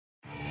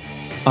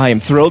I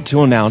am thrilled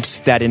to announce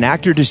that An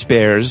Actor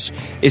Despairs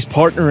is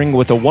partnering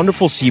with a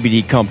wonderful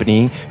CBD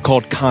company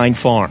called Kind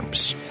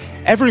Farms.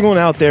 Everyone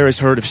out there has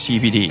heard of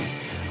CBD.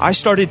 I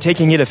started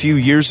taking it a few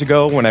years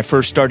ago when I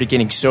first started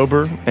getting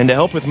sober and to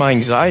help with my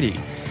anxiety.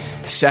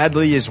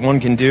 Sadly, as one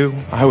can do,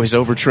 I was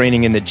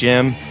overtraining in the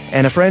gym,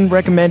 and a friend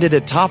recommended a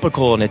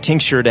topical and a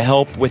tincture to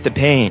help with the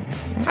pain.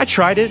 I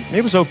tried it.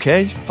 It was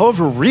okay.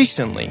 However,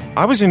 recently,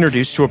 I was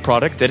introduced to a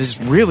product that has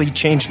really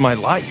changed my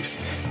life.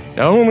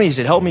 Not only has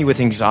it helped me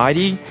with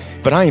anxiety,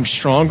 but I am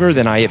stronger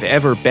than I have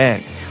ever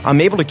been. I'm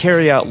able to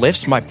carry out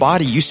lifts my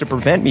body used to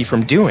prevent me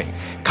from doing.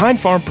 Kind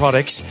Farm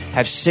products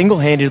have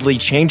single-handedly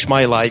changed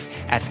my life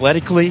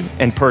athletically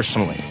and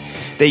personally.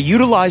 They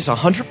utilize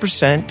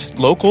 100%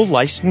 local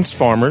licensed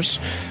farmers,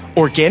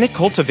 organic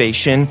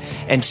cultivation,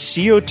 and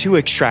CO2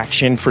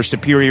 extraction for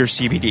superior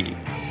CBD.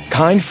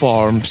 Kind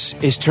Farms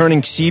is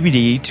turning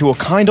CBD to a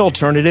kind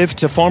alternative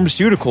to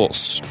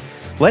pharmaceuticals.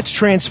 Let's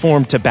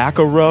transform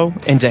Tobacco Row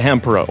into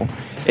Hemp Row.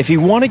 If you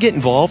want to get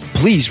involved,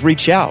 please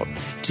reach out.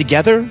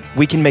 Together,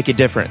 we can make a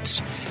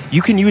difference.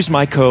 You can use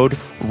my code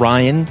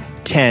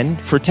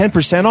RYAN10 for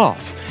 10%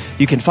 off.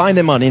 You can find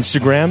them on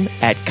Instagram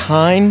at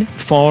Kind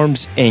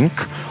Farms Inc.,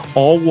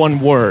 all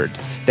one word.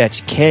 That's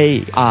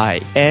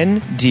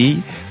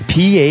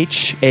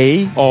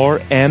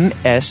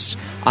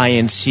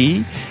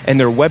KINDPHARMSINC, and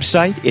their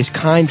website is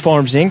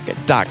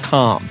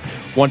kindfarmsinc.com.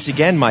 Once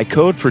again, my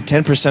code for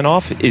 10%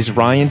 off is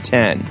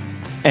RYAN10.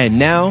 And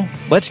now,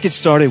 let's get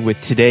started with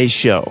today's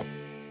show.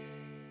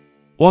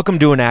 Welcome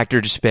to An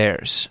Actor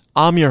Despairs.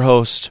 I'm your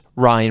host,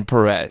 Ryan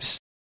Perez.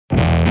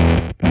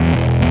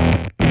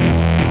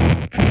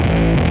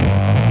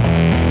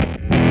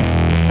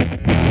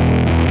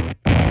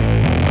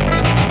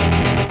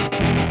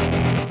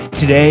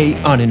 Today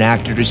on An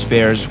Actor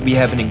Despairs, we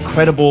have an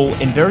incredible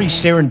and very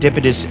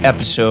serendipitous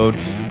episode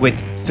with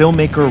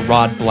filmmaker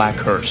Rod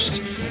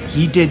Blackhurst.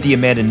 He did the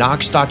Amanda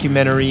Knox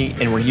documentary,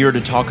 and we're here to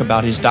talk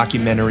about his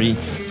documentary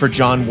for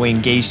John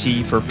Wayne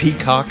Gacy for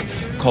Peacock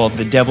called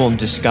The Devil in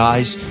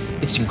Disguise.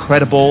 It's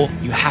incredible.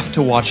 You have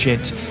to watch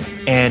it.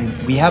 And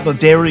we have a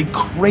very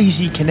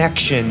crazy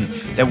connection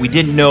that we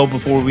didn't know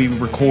before we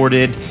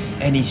recorded,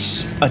 and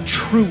he's a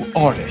true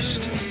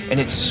artist. And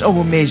it's so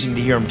amazing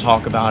to hear him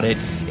talk about it.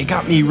 It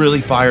got me really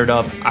fired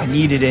up. I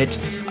needed it.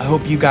 I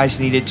hope you guys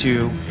need it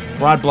too.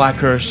 Rod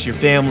Blackhurst, your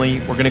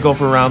family, we're going to go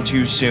for round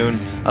 2 soon.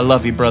 I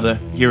love you, brother.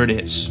 Here it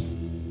is.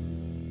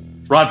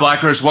 Rod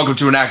Blackhurst, welcome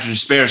to An Actor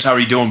Despairs. How are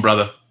you doing,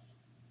 brother?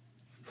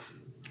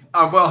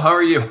 Well, how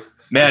are you?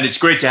 Man, it's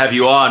great to have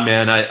you on,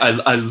 man.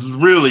 I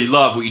really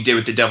love what you did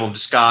with The Devil in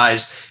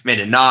Disguise,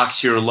 Amanda Knox,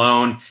 Here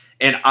Alone.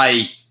 And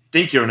I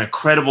think you're an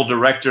incredible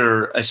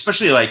director,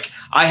 especially I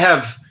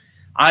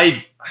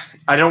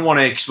don't want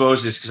to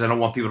expose this because I don't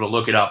want people to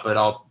look it up, but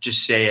I'll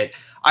just say it.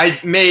 I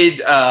made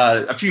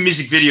a few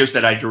music videos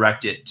that I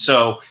directed.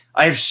 So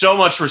I have so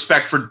much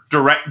respect for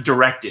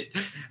directed.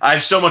 I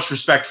have so much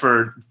respect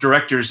for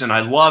directors, and I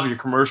love your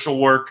commercial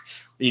work.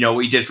 You know,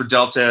 what you did for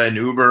Delta and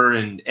Uber,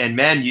 and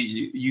man,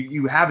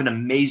 you have an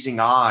amazing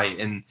eye,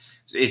 and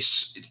I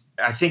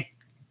think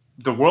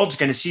the world's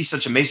going to see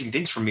such amazing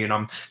things from you, and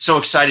I'm so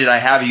excited I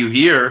have you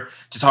here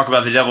to talk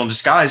about The Devil in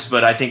Disguise,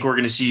 but I think we're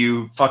going to see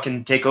you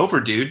fucking take over,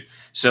 dude.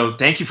 So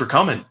thank you for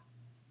coming.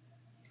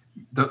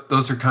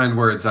 Those are kind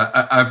words.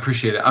 I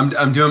appreciate it.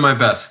 I'm doing my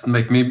best.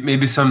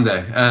 Maybe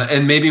someday,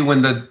 and maybe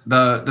when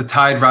the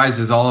tide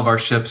rises, all of our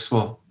ships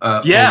will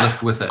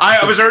lift with it.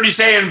 I was already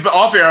saying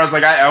off air. I was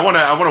like, I want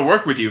to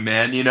work with you,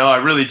 man. You know, I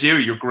really do.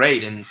 You're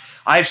great, and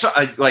I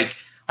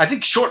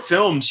think short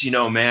films. You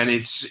know, man,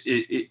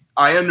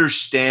 I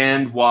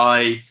understand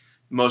why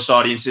most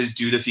audiences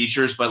do the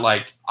features, but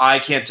I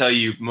can't tell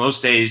you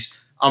most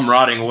days I'm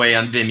rotting away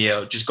on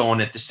Vimeo, just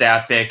going at the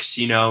staff picks,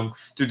 you know,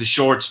 through the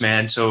shorts,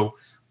 man. So.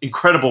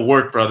 Incredible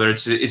work, brother.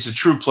 It's a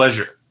true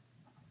pleasure.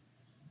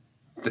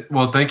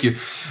 Well, thank you.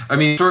 I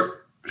mean,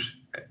 short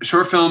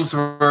films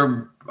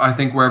are, I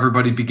think, where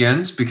everybody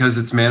begins because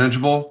it's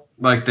manageable.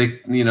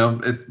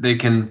 They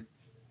can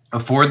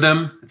afford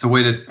them. It's a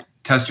way to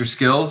test your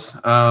skills.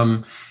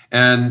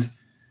 And,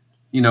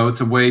 you know,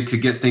 it's a way to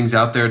get things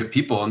out there to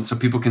people. And so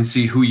people can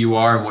see who you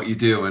are and what you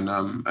do.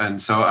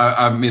 And so,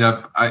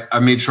 I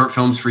made short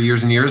films for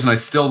years and years, and I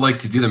still like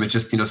to do them. It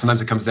just, you know,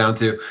 sometimes it comes down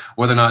to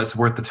whether or not it's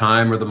worth the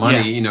time or the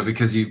money, you know,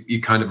 because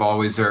you kind of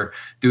always are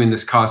doing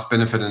this cost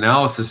benefit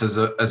analysis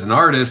as an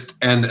artist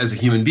and as a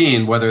human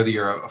being, whether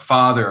you're a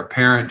father, a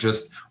parent,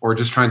 or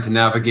just trying to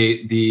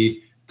navigate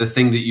the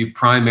thing that you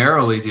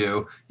primarily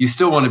do. You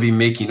still want to be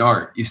making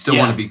art. You still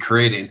want to be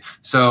creating.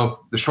 So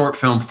the short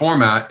film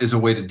format is a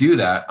way to do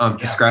that,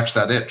 to scratch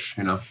that itch,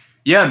 you know?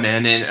 Yeah,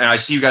 man. And I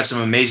see you got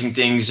some amazing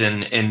things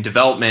in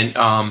development.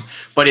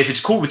 But if it's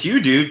cool with you,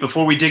 dude,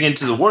 before we dig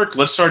into the work,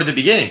 let's start at the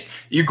beginning.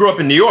 You grew up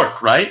in New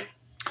York, right?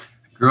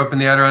 Grew up in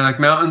the Adirondack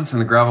Mountains on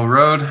the gravel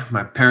road.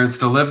 My parents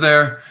still live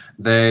there.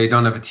 They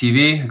don't have a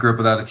TV. I grew up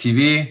without a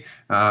TV.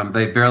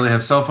 They barely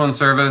have cell phone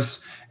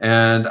service.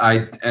 and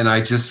I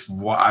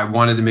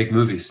wanted to make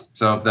movies.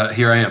 So that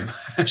here I am.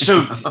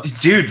 So,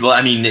 dude,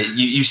 I mean,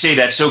 you say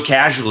that so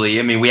casually.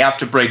 I mean, we have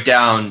to break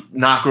down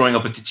not growing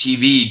up with the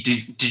TV.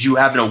 Did you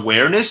have an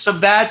awareness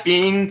of that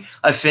being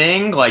a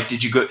thing? Like,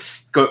 did you go?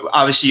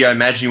 Obviously, I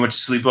imagine you went to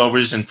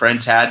sleepovers and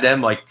friends had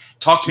them. Like,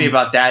 talk to me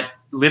about that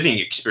living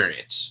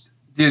experience.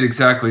 Dude,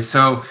 exactly.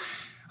 So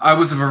I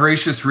was a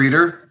voracious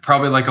reader,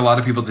 probably like a lot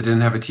of people that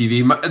didn't have a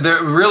TV.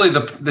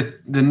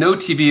 The no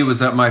TV was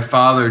that my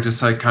father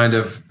just like kind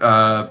of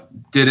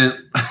didn't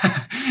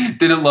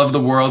love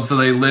the world, so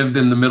they lived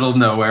in the middle of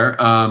nowhere.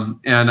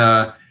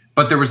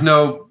 But there was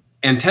no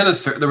antenna.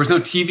 There was no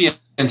TV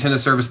antenna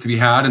service to be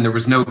had, and there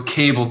was no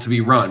cable to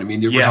be run. I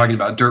mean, we're talking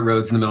about dirt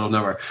roads in the middle of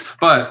nowhere.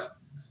 But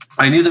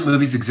I knew that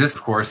movies exist,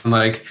 of course, and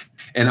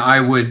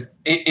I would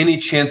any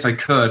chance I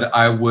could,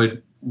 I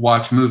would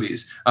watch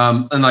movies.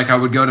 And like I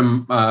would go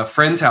to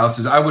friends'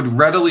 houses. I would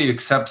readily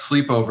accept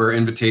sleepover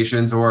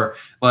invitations or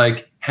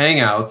like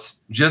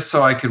hangouts just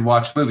so I could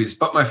watch movies.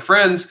 But my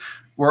friends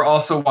were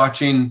also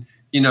watching,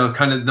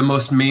 kind of the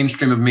most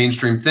mainstream of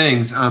mainstream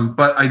things.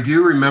 But I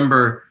do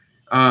remember,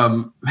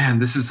 man,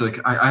 this is like,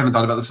 I haven't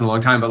thought about this in a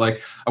long time, but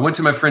like I went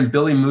to my friend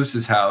Billy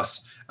Moose's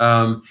house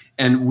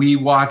and we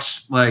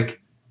watched like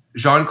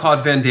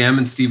Jean-Claude Van Damme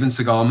and Steven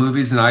Seagal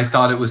movies, and I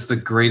thought it was the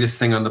greatest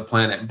thing on the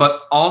planet.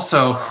 But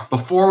also,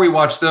 before we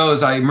watched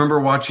those, I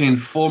remember watching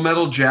Full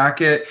Metal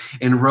Jacket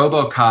and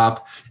RoboCop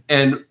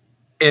and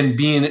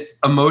being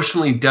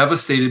emotionally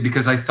devastated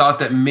because I thought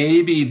that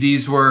maybe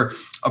these were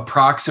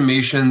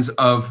approximations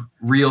of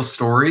real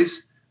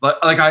stories.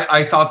 Like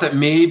I thought that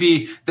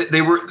maybe that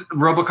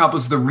RoboCop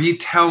was the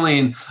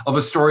retelling of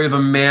a story of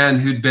a man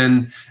who'd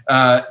been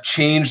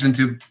changed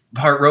into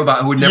part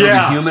robot who would never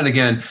be human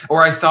again.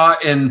 Or I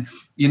thought in,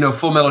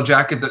 Full Metal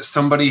Jacket that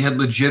somebody had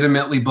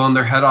legitimately blown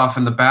their head off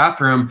in the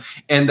bathroom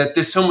and that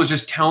this film was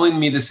just telling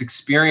me this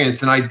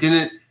experience. And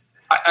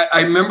I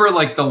remember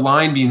like the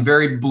line being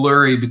very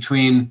blurry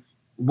between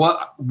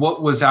what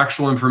was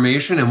actual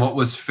information and what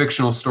was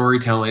fictional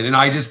storytelling. And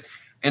I just,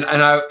 and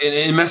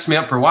it messed me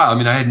up for a while. I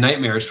mean, I had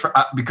nightmares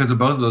because of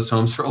both of those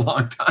films for a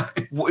long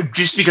time.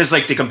 Just because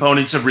like the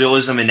components of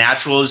realism and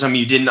naturalism,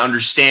 you didn't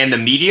understand the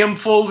medium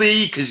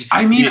fully? Because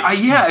I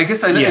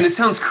guess I know. And it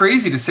sounds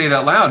crazy to say it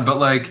out loud, but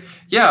like,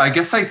 I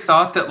guess I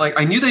thought that like,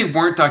 I knew they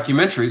weren't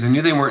documentaries. I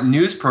knew they weren't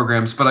news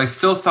programs, but I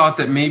still thought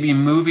that maybe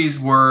movies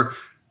were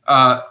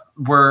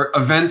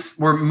events,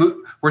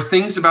 were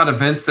things about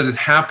events that had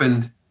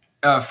happened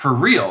for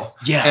real.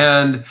 Yeah.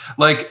 And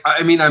like,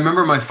 I mean, I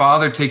remember my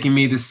father taking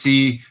me to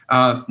see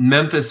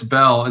Memphis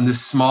Belle in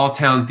this small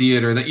town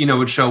theater that,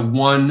 would show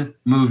one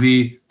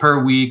movie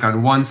per week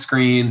on one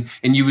screen.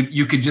 And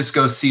you could just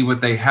go see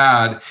what they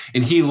had.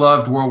 And he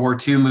loved World War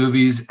II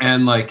movies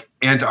and like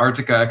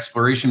Antarctica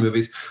exploration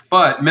movies.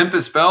 But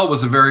Memphis Belle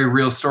was a very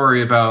real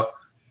story about,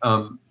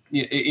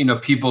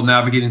 people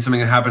navigating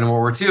something that happened in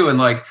World War II. And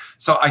like,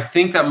 so I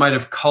think that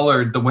might've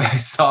colored the way I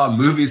saw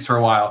movies for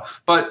a while.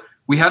 But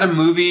we had a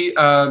movie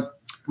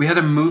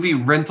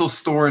rental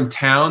store in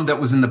town that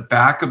was in the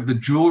back of the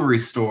jewelry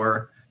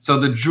store. So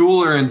the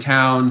jeweler in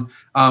town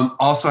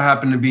also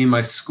happened to be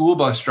my school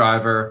bus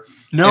driver.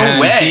 No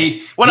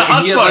way. What a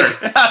hustler.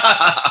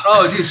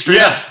 Dude,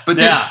 straight up. But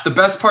the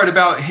best part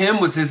about him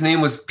was his name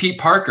was Pete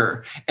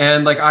Parker.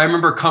 And like, I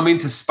remember coming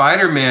to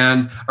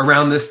Spider-Man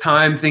around this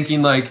time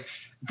thinking like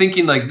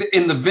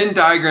in the Venn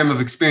diagram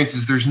of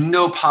experiences, there's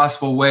no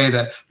possible way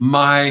that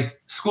my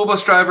school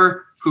bus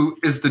driver, who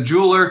is the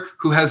jeweler,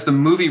 who has the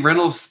movie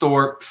rental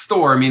store.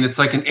 I mean, it's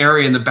like an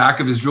area in the back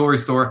of his jewelry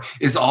store,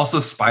 is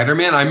also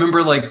Spider-Man. I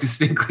remember like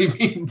distinctly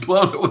being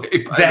blown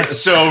away by That's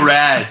so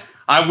rad.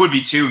 I would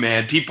be too,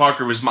 man. Pete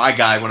Parker was my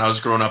guy when I was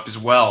growing up as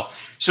well.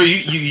 So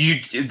you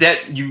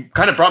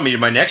kind of brought me to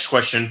my next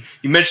question.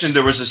 You mentioned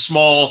there was a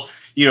small,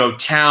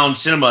 town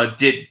cinema.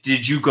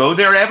 Did you go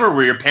there ever?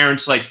 Were your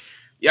parents like,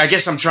 I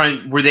guess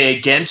were they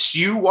against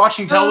you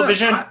watching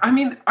television?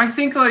 I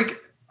think like,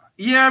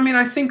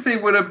 I think they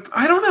would have.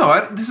 I don't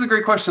know. This is a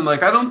great question.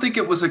 Like, I don't think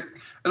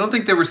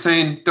they were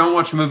saying don't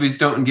watch movies,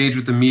 don't engage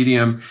with the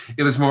medium.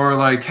 It was more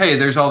like, hey,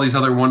 there's all these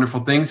other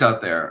wonderful things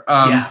out there.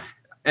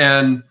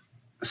 And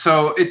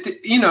so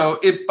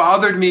it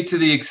bothered me to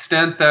the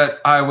extent that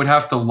I would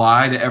have to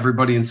lie to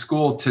everybody in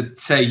school to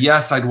say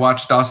yes, I'd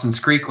watched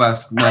Dawson's Creek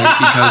last night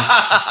because.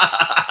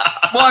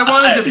 Well, I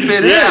wanted to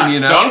fit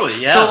in,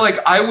 Totally. Yeah. So like,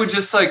 I would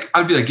just like,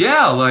 I'd be like,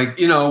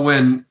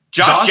 when.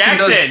 Josh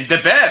Jackson,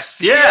 the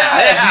best.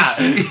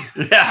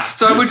 Yeah.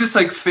 So I would just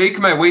like fake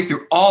my way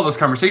through all those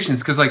conversations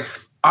because like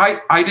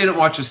I didn't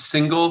watch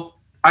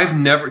I've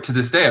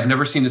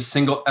never seen a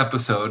single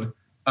episode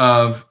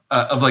of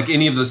like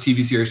any of those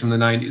TV series from the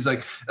 90s,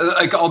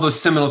 like all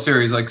those seminal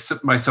series like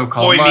My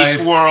So-Called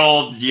Life,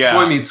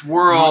 Boy Meets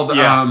World,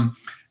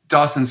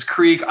 Dawson's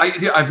Creek.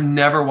 I've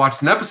never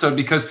watched an episode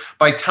because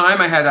by the time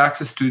I had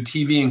access to a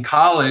TV in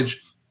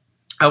college,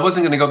 I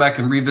wasn't going to go back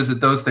and revisit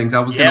those things. I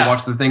was going to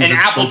watch the things. And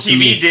that Apple spoke to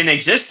me. TV didn't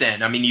exist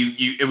then. I mean,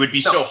 it would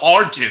be so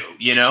hard to,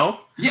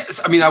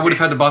 Yes, I mean, I would have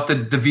had to bought the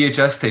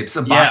VHS tapes,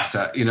 a box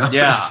set,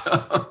 Yeah,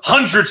 So.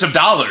 Hundreds of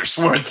dollars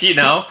worth,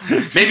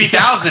 maybe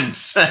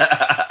thousands.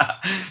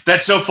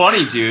 That's so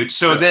funny, dude.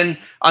 So then,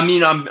 I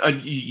mean,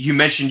 you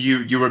mentioned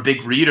you were a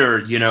big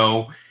reader.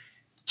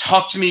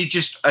 Talk to me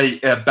just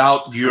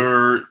about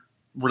your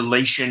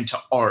relation to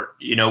art.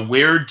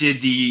 Where do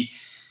you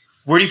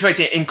feel like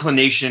the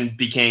inclination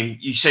became?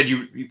 You said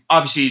you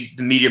obviously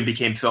the medium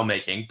became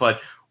filmmaking,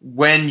 but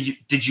when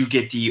did you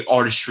get the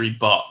artistry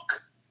bug?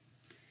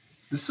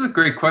 This is a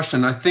great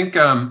question. I think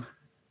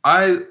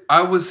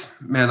I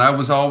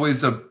was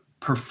always a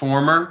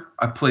performer.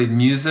 I played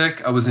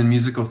music. I was in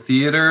musical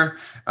theater.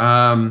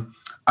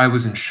 I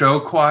was in show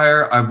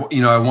choir. I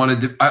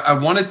wanted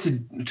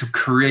to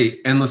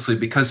create endlessly,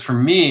 because for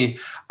me,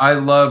 I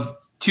love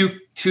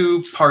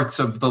two parts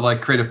of the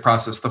creative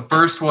process. The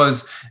first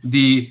was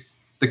the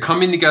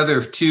coming together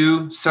of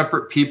two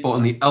separate people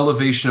and the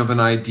elevation of an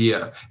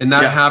idea. And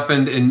that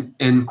happened in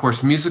of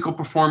course, musical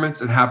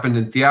performance. It happened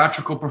in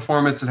theatrical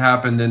performance. It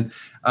happened and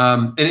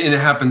it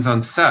happens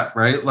on set,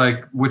 right?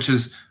 Which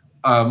is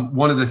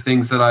one of the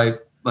things that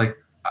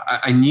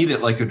I need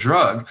it like a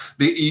drug.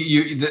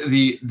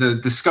 The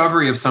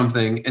discovery of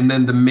something, and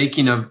then the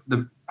making of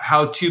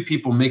how two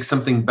people make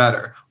something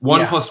better.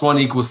 1 +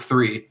 1 =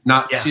 3,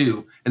 not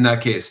 2 in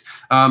that case.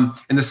 And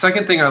the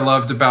second thing I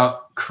loved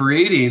about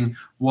creating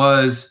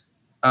was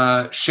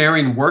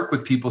sharing work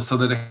with people so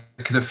that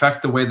it could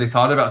affect the way they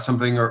thought about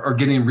something, or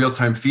getting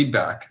real-time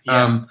feedback.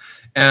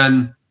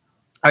 And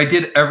I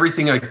did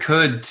everything I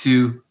could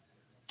to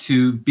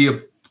do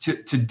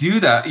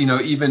that,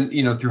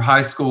 even, through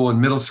high school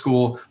and middle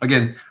school.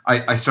 Again,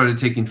 I started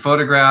taking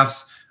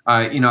photographs.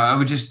 I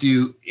would just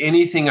do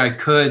anything I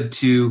could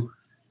to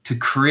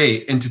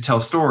create and to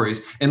tell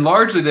stories. And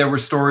largely there were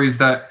stories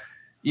that,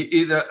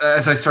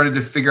 as I started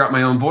to figure out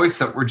my own voice,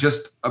 that were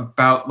just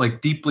about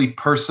deeply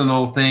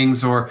personal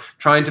things, or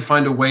trying to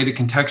find a way to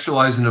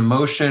contextualize an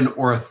emotion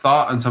or a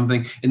thought on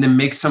something and then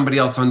make somebody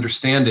else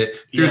understand it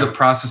through the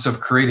process of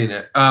creating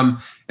it.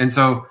 And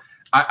so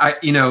I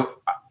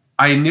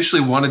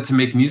initially wanted to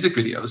make music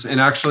videos,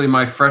 and actually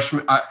my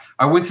freshman,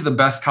 I went to the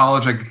best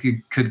college I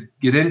could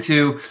get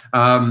into.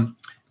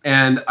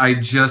 And I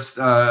just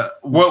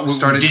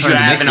started. Did you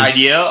have an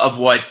idea of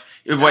what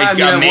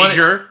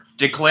major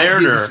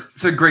declared?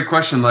 It's a great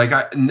question.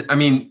 I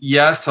mean,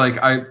 yes.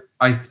 I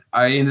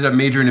ended up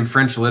majoring in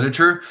French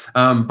literature,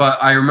 but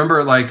I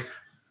remember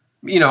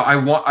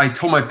I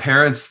told my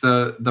parents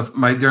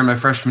during my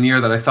freshman year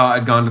that I thought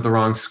I'd gone to the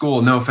wrong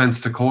school. No offense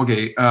to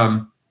Colgate,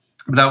 but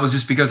that was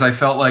just because I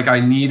felt like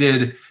I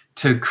needed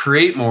to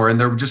create more,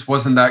 and there just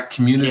wasn't that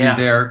community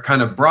there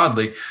kind of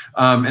broadly.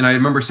 And I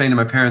remember saying to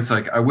my parents,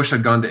 I wish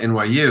I'd gone to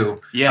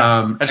NYU.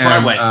 That's where I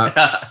went.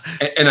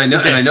 and I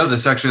know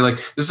this actually,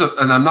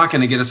 and I'm not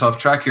going to get us off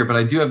track here, but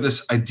I do have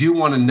this. I do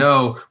want to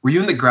know, were you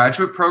in the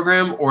graduate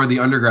program or the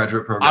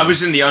undergraduate program? I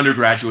was in the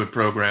undergraduate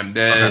program.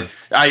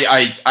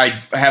 I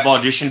have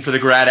auditioned for the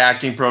grad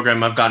acting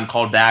program. I've gotten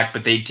called back,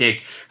 but they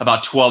take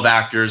about 12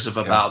 actors of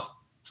about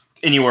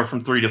anywhere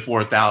from 3,000 to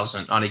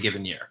 4,000 on a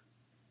given year.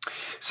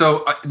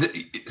 So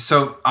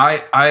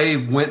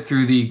I went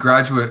through the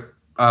graduate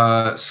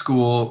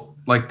school,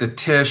 the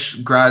Tisch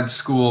grad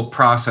school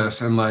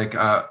process in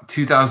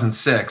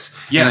 2006,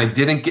 and I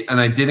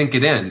didn't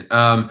get in.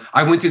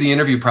 I went through the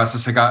interview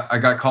process. I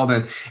got called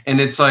in,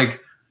 and it's and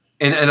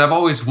I've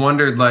always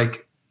wondered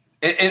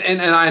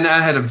and I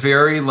had a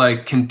very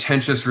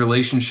contentious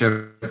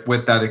relationship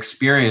with that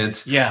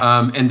experience.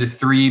 And the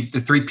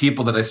three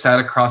people that I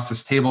sat across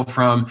this table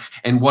from,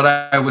 and what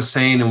I was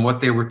saying and what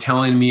they were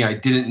telling me, I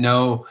didn't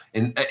know,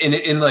 and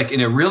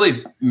it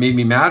really made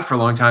me mad for a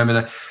long time.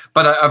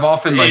 But I've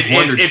often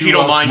wondered if you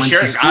don't mind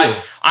sharing.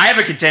 I have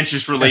a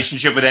contentious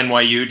relationship with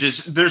NYU.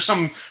 There's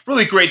some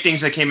really great things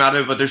that came out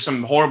of it, but there's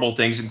some horrible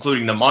things,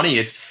 including the money.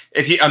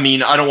 If you, I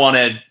mean, I don't want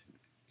to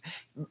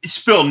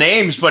spill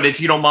names, but if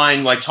you don't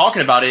mind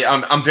talking about it,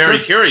 I'm very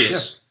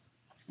curious.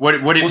 What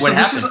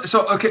happened?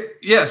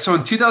 So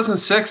in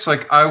 2006,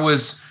 I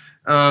was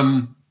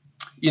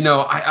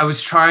I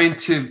was trying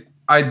to,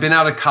 I'd been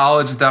out of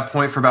college at that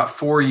point for about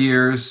 4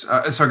 years.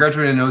 So I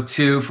graduated in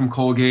 2002 from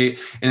Colgate,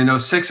 and in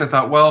 2006 I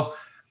thought, well,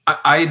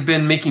 I had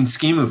been making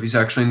ski movies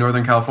actually in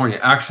Northern California,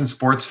 action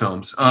sports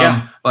films.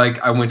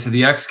 I went to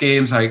the X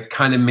Games. I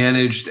kind of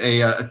managed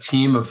a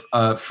team of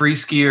free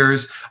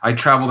skiers. I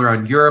traveled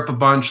around Europe a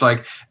bunch,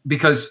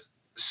 because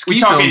ski we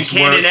talking films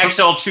Canon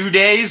XL2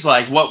 days.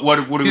 What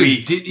do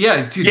we?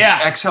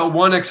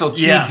 XL1,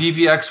 XL2,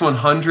 DVX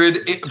 100,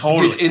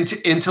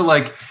 into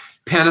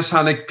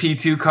Panasonic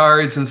P2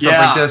 cards and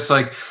stuff like this.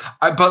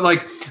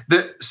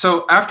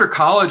 So after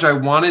college, I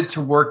wanted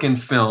to work in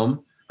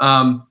film.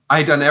 I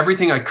had done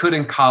everything I could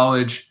in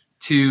college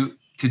to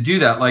do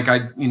that.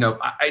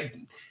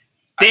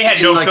 They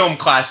had no film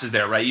classes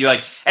there, right?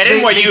 At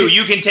NYU,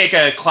 you can take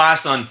a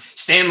class on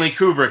Stanley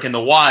Kubrick and The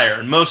Wire,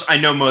 and I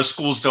know most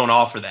schools don't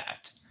offer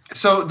that.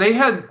 So they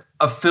had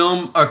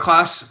a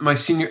class, my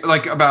senior,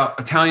 like about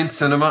Italian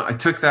cinema. I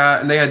took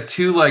that, and they had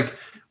 2 like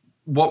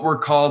what were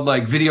called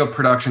like video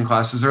production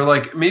classes, or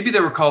like maybe they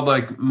were called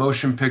like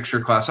motion picture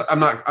class. I'm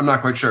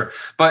not quite sure,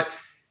 but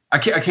I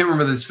can't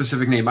remember the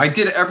specific name. I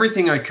did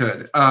everything I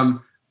could.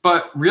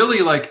 But really,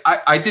 like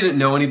I didn't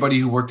know anybody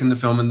who worked in the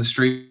film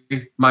industry.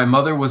 My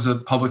mother was a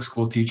public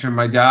school teacher.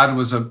 My dad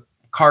was a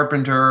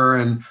carpenter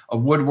and a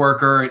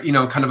woodworker, you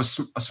know, kind of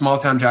a small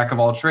town jack of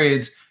all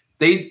trades.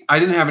 I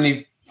didn't have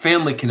any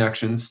family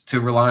connections to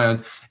rely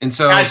on. And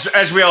so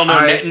as we all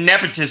know,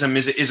 nepotism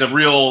is a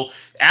real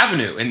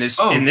avenue in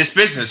this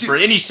business for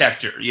any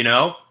sector, you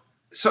know?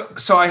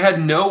 So I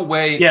had no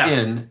way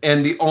in,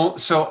 and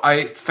so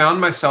I found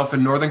myself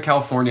in Northern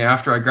California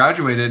after I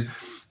graduated,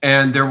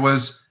 and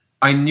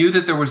I knew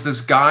that there was this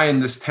guy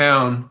in this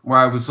town where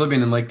I was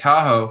living in Lake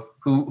Tahoe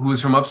who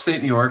was from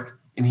upstate New York,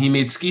 and he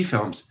made ski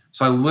films.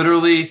 So I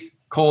literally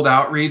cold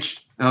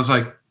outreached, and I was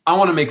like, I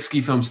want to make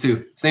ski films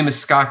too. His name is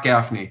Scott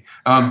Gaffney.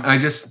 And I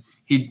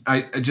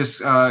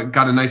just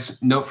got a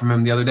nice note from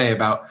him the other day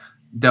about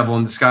Devil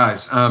in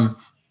Disguise.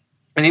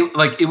 And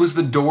it was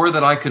the door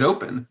that I could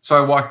open. So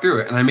I walked through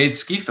it, and I made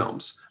ski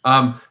films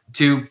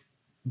to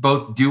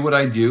both do what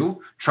I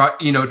do, try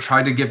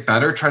to get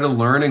better, try to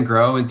learn and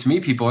grow and to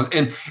meet people.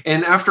 And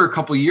after a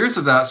couple of years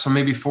of that, so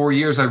maybe 4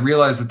 years, I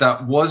realized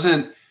that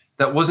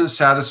wasn't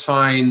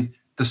satisfying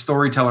the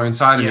storyteller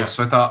inside of me.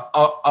 So I thought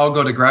I'll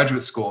go to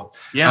graduate school.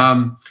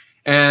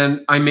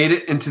 And I made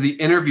it into the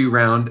interview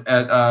round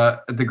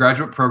at the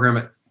graduate program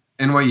at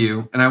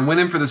NYU. And I went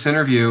in for this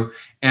interview,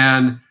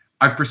 and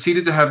I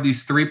proceeded to have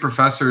these 3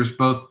 professors,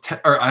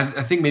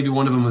 I think maybe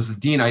one of them was the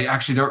dean. I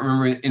actually don't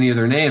remember any of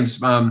their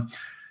names.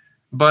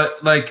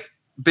 But like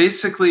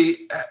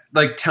basically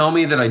like tell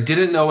me that I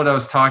didn't know what I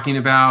was talking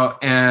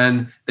about,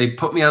 and they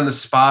put me on the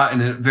spot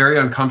in a very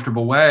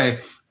uncomfortable way.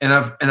 And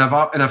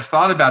I've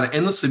thought about it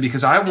endlessly,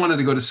 because I wanted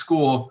to go to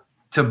school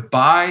to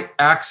buy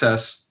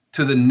access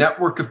to the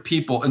network of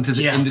people into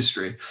the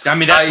industry. I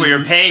mean, that's what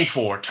you're paying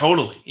for,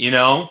 totally, you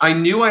know? I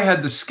knew I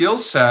had the skill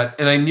set,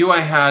 and I knew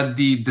I had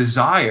the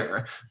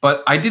desire,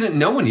 but I didn't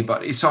know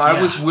anybody. So I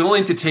was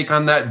willing to take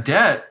on that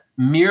debt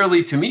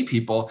merely to meet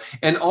people.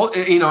 And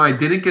I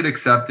didn't get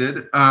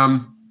accepted.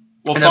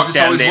 Well, fuck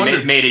them.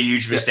 They made a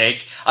huge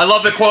mistake. I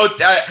love the quote.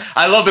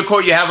 I love the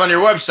quote you have on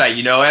your website.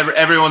 You know,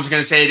 everyone's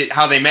going to say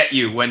how they met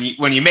you when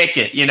you make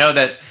it. You know,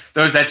 that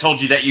those that told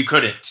you that you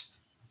couldn't.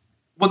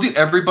 Well, dude,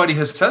 everybody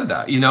has said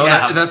that. You know,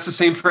 that's the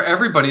same for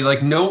everybody.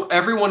 Like,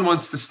 everyone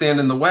wants to stand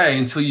in the way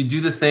until you do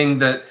the thing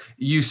that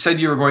you said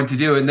you were going to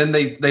do, and then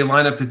they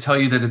line up to tell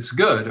you that it's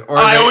good. Or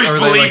I always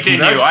believed in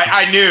you.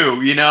 I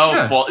knew. You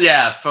know,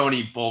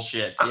 phony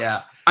bullshit.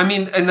 Yeah. I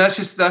mean, and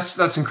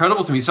that's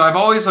incredible to me. So I've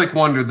always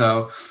wondered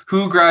though,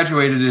 who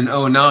graduated in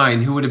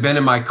 2009, who would have been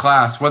in my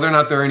class, whether or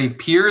not there are any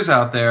peers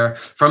out there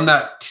from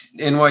that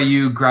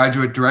NYU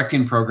graduate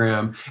directing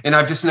program. And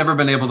I've just never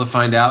been able to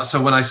find out.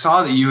 So when I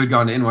saw that you had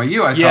gone to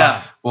NYU, I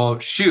thought, well,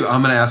 shoot,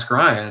 I'm going to ask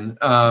Ryan.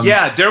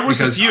 There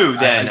was a few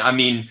then. I'm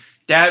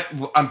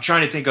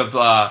trying to think of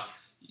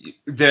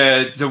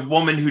the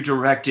woman who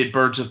directed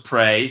Birds of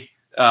Prey.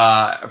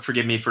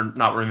 Forgive me for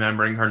not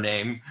remembering her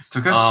name. It's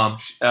okay.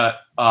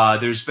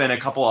 There's been a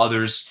couple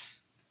others.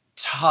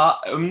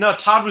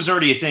 Todd was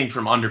already a thing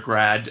from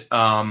undergrad.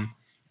 There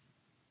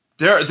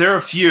are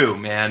a few,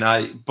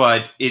 man.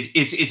 But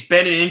it's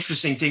been an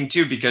interesting thing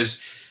too,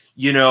 because,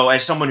 you know,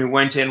 as someone who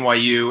went to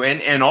NYU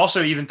and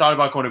also even thought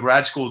about going to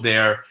grad school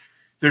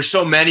there's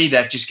so many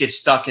that just get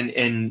stuck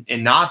in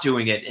not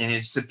doing it. And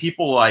it's the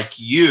people like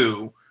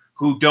you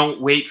who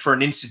don't wait for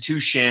an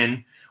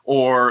institution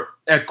or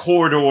a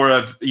corridor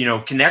of, you know,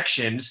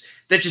 connections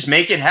that just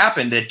make it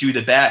happen, that do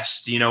the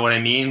best. You know what I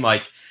mean?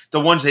 Like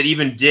the ones that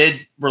even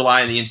did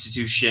rely on the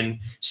institution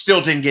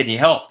still didn't get any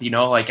help. You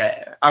know, like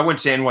I went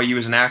to NYU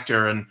as an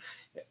actor, and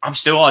I'm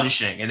still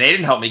auditioning, and they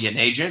didn't help me get an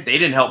agent. They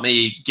didn't help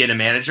me get a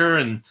manager,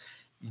 and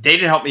they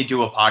didn't help me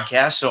do a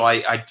podcast. So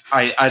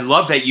I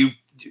love that you,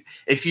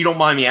 if you don't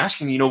mind me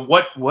asking, you know,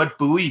 what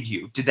buoyed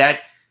you? Did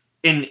that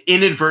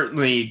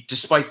inadvertently,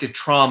 despite the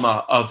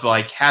trauma of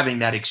having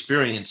that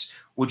experience,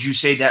 would you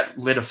say that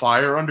lit a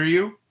fire under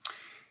you?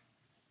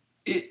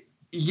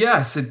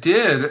 Yes, it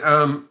did.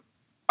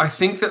 I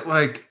think that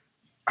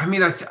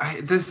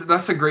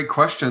that's a great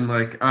question.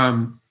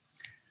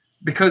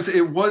 Because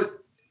it was,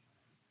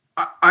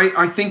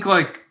 I think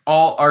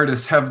all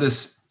artists have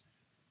this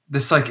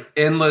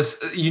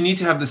endless, you need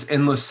to have this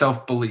endless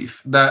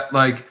self-belief that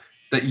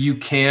that you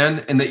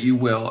can and that you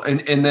will,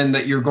 and then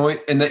that you're going,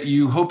 and that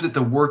you hope that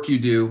the work you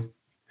do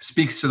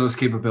speaks to those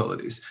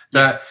capabilities.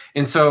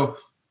 And so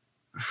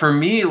for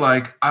me,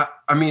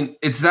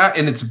 it's that,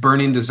 and it's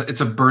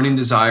a burning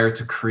desire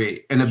to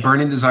create, and a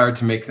burning desire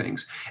to make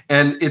things.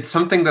 And it's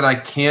something that I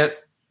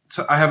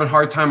have a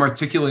hard time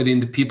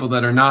articulating to people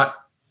that are not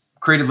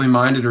creatively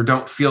minded or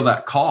don't feel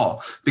that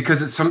call,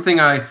 because it's something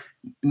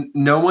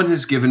no one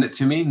has given it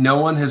to me. No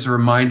one has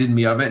reminded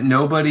me of it.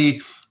 Nobody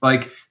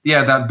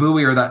that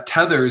buoy or that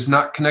tether is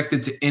not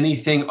connected to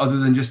anything other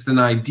than just an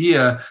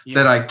idea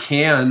that I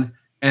can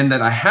and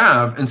that I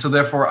have. And so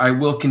therefore I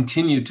will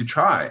continue to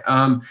try.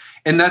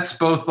 And that's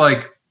both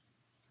like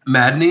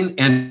maddening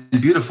and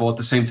beautiful at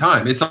the same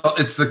time. It's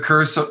the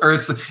curse of, or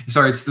it's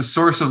the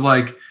source of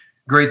like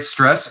great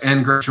stress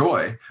and great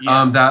joy.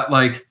 That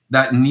like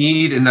that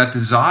need and that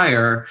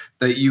desire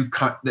that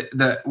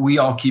that we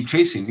all keep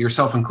chasing,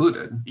 yourself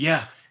included.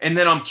 Yeah. And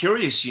then I'm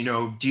curious,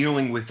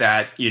 dealing with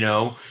that,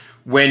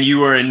 when you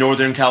were in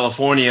Northern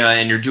California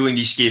and you're doing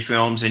these skate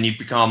films and you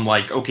become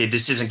like, okay,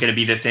 this isn't going to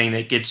be the thing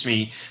that gets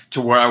me to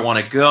where I want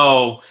to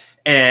go.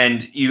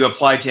 And you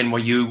applied to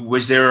NYU.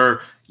 Was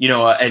there,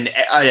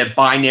 a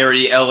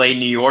binary LA,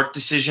 New York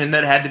decision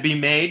that had to be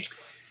made?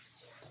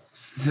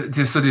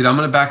 So dude, I'm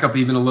going to back up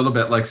even a little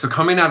bit. Like, so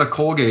coming out of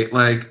Colgate,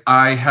 like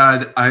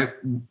I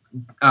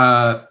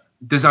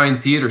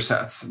designed theater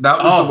sets.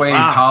 That was the way in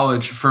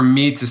college for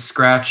me to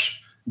scratch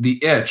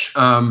the itch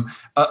of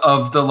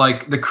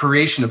the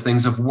creation of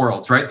things, of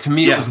worlds, right? To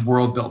me, it was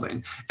world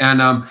building.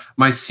 And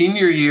my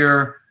senior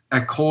year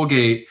at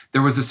Colgate,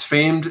 there was this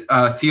famed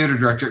theater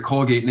director at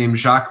Colgate named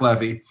Jacques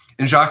Levy.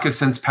 And Jacques has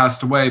since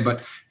passed away,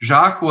 but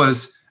Jacques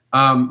was,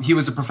 he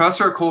was a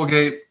professor at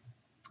Colgate,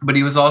 but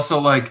he was also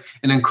like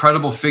an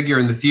incredible figure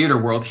in the theater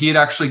world. He had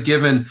actually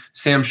given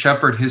Sam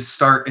Shepard his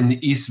start in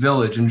the East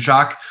Village, and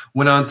Jacques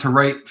went on to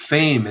write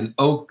Fame and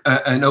O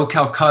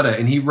Calcutta,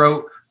 and he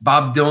wrote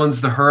Bob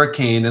Dylan's The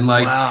Hurricane, and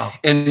like,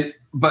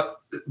 but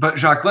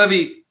Jacques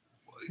Levy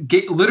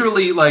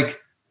literally like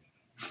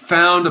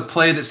found a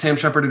play that Sam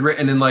Shepard had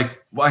written, and like,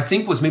 I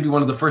think was maybe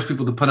one of the first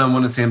people to put on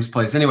one of Sam's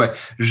plays. Anyway,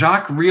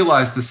 Jacques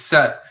realized the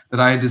set that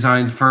I had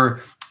designed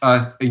for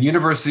a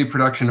university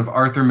production of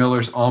Arthur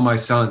Miller's All My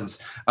Sons.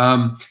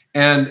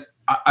 And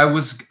I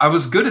was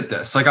good at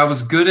this. Like I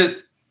was good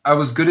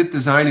at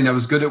designing. I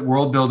was good at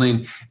world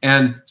building.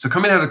 And so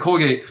coming out of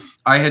Colgate,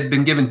 I had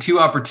been given two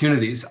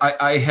opportunities.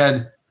 I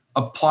had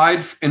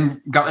applied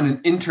and gotten an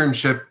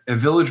internship at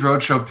Village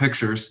Roadshow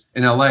Pictures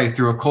in LA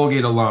through a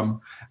Colgate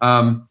alum.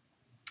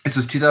 This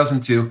was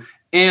 2002.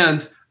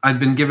 And I'd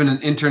been given an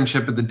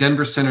internship at the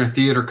Denver Center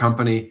Theater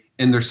Company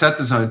in their set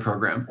design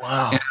program.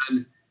 Wow.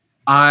 And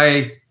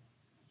I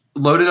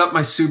loaded up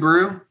my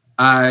Subaru.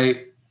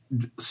 I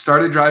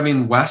started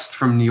driving west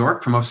from New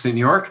York, from upstate New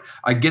York.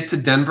 I get to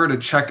Denver to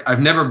check. I've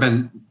never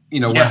been,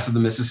 west of the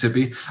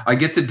Mississippi. I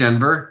get to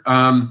Denver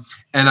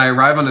and I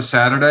arrive on a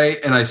Saturday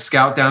and I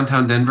scout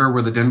downtown Denver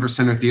where the Denver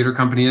Center Theater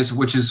Company is,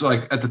 which is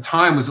like at the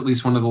time was at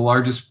least one of the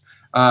largest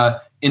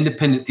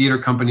independent theater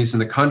companies in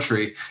the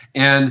country.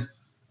 And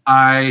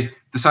I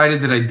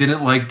decided that I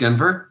didn't like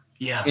Denver.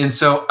 Yeah. And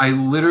so I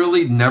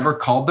literally never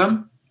called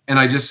them and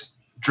I just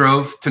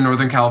drove to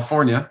Northern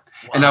California.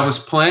 Wow. And I was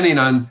planning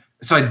on,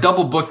 so I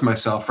double booked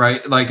myself,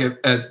 right? Like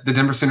at the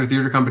Denver Center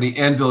Theater Company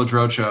and Village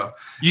Roadshow.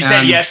 You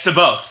said yes to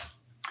both.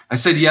 I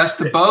said yes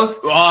to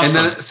both. Awesome.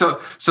 And then,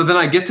 so then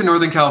I get to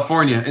Northern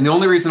California, and the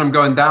only reason I'm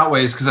going that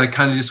way is because I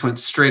kind of just went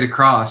straight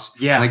across.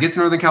 Yeah. And I get to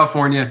Northern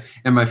California,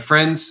 and my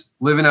friend's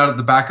living out at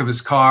the back of his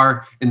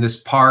car in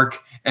this park,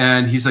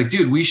 and he's like,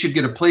 "Dude, we should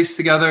get a place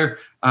together."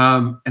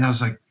 And I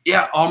was like,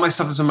 "Yeah, all my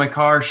stuff is in my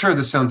car. Sure,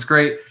 this sounds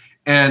great."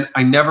 And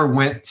I never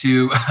went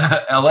to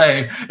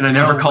LA, and I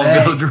never called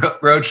Village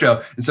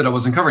Roadshow and said I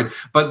wasn't covered.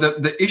 But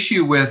the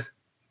issue with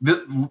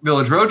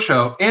Village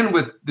Roadshow and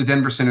with the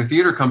Denver Center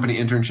Theater Company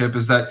internship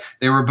is that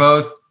they were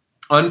both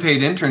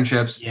unpaid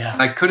internships. Yeah.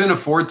 And I couldn't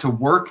afford to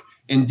work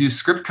and do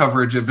script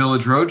coverage at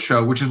Village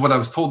Roadshow, which is what I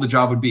was told the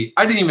job would be.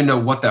 I didn't even know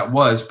what that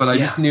was, but I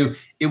just knew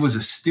it was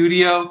a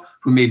studio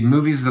who made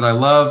movies that I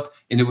loved,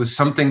 and it was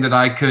something that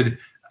I could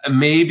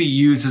maybe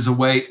use as a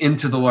way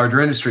into the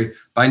larger industry.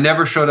 But I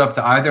never showed up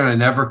to either, and I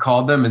never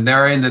called them, and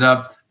there I ended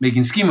up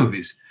making ski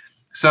movies.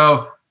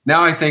 So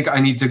now I think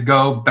I need to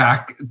go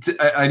back.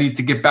 I need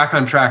to get back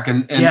on track.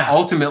 And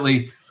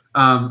ultimately,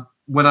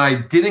 when I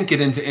didn't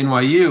get into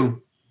NYU,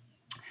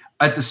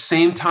 at the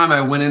same time I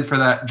went in for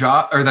that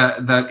job or that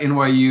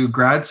NYU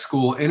grad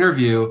school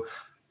interview,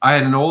 I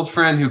had an old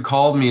friend who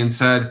called me and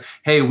said,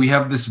 "Hey, we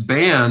have this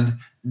band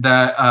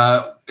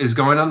that is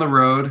going on the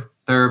road.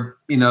 They're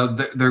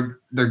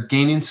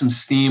gaining some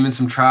steam and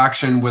some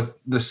traction with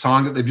the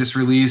song that they've just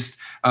released."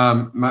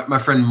 My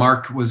friend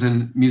Mark was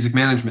in music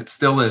management,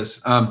 still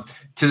is.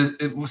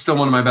 Still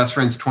one of my best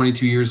friends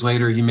 22 years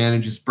later. He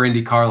manages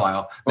Brandi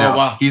Carlile. Now,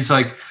 wow. He's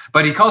like,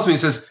 but he calls me and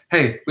says,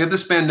 "Hey, we have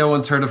this band no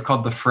one's heard of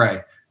called The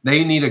Fray.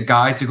 They need a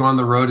guy to go on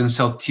the road and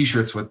sell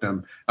T-shirts with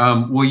them.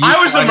 Will you?"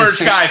 I was the merch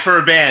guy for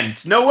a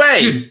band. No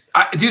way,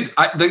 dude.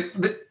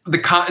 The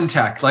Cotton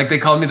Tech, like they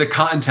called me the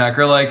Cotton Tech,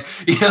 or like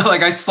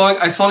like I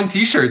slung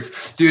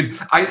T-shirts, dude.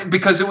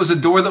 Because it was a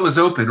door that was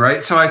open,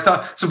 right? So I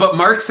thought so. But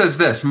Mark says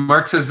this,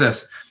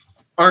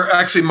 or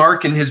actually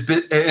Mark and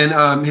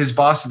his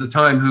boss at the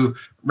time, who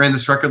ran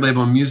this record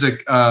label and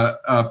music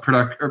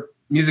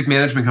music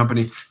management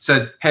company,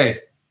 said,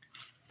 "Hey,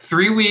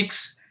 3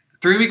 weeks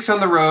on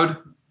the road.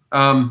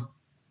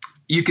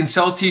 You can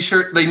sell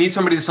T-shirt. They need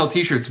somebody to sell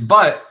T-shirts,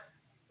 but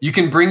you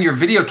can bring your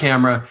video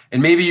camera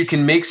and maybe you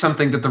can make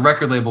something that the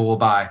record label will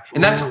buy."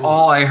 And that's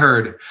all I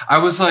heard. I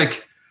was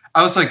like,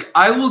 I was like,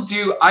 I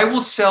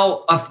will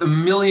sell a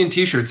million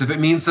t-shirts if it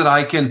means that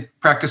I can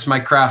practice my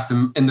craft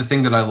in the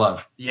thing that I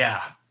love.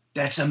 Yeah.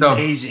 That's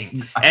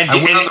amazing. So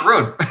I went on the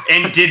road.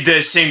 And did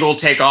the single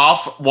take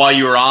off while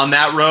you were on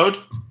that road?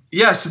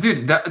 Yeah. So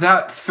dude,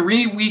 that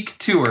 3-week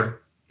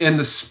tour in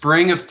the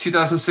spring of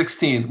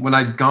 2016, when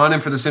I'd gone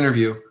in for this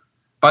interview,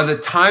 by the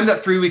time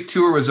that 3-week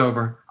tour was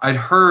over, I'd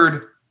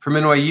heard from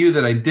NYU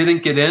that I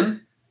didn't get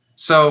in.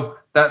 So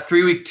that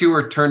 3-week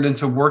tour turned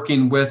into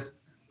working with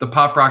the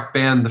pop rock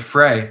band The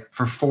Fray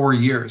for 4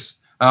 years.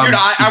 Dude,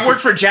 I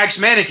worked for Jack's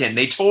Mannequin.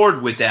 They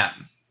toured with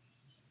them.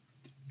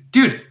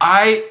 Dude,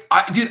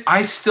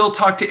 I still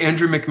talk to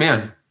Andrew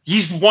McMahon.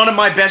 He's one of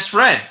my best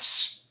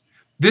friends.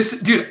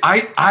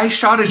 I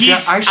shot a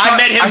Jack. I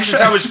met him since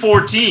I was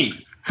 14.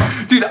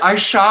 Dude, I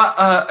shot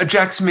a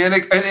Jack's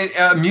Mannequin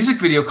a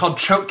music video called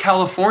Choke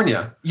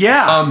California.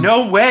 Yeah,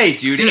 no way,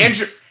 dude.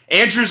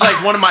 Andrew's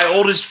like one of my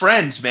oldest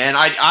friends, man.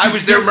 I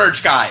was their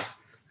merch guy.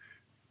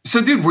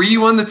 So, dude, were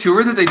you on the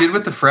tour that they did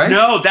with The Fray?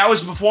 No, that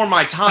was before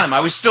my time.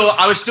 I was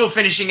still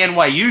finishing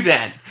NYU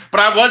then. But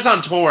I was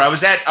on tour. I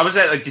was at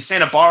like the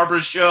Santa Barbara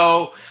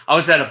show. I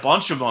was at a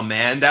bunch of them,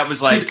 man. That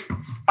was like,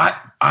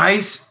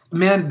 dude,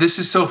 man, this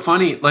is so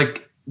funny.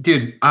 Like,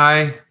 dude,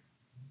 first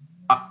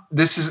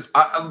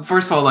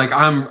of all, like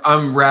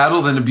I'm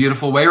rattled in a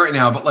beautiful way right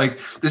now. But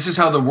like, this is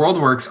how the world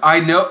works.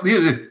 I know,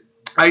 dude.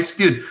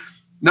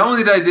 Not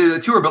only did I do the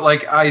tour, but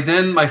like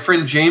my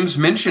friend James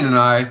Minchin and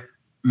I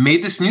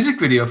made this music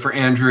video for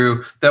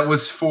Andrew that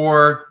was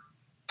for,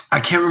 I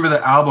can't remember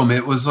the album.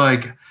 It was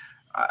like.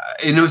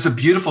 And it was a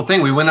beautiful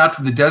thing. We went out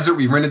to the desert.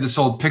 We rented this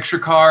old picture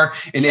car,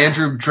 and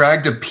Andrew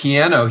dragged a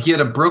piano. He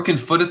had a broken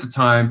foot at the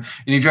time,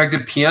 and he dragged a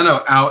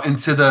piano out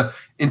into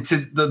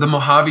the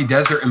Mojave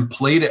Desert and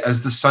played it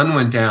as the sun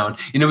went down.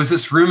 And it was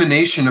this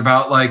rumination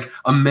about like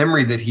a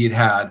memory that he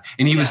had.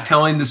 And he was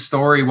telling the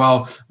story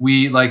while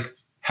we like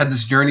had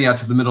this journey out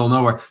to the middle of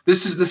nowhere.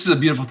 This is a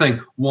beautiful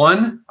thing.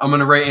 One, I'm going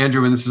to write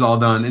Andrew when this is all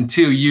done. And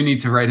two, you need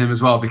to write him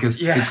as well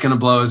because it's going to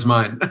blow his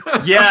mind.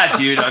 Yeah,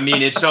 dude. I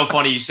mean, it's so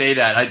funny you say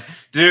that.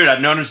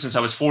 I've known him since I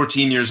was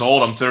 14 years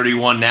old. I'm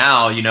 31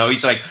 now. You know,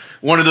 he's like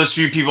one of those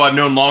few people I've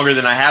known longer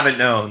than I haven't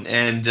known.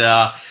 And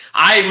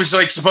I was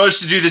like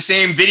supposed to do the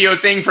same video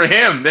thing for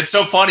him. That's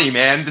so funny,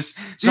 man. This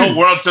whole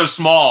world's so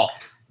small.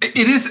 It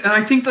is. And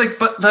I think like,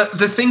 but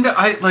the thing that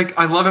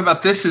I love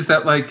about this is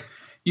that like,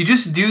 you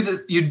just do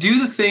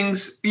the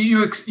things,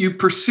 you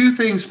pursue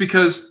things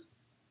because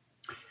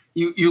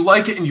you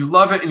like it and you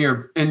love it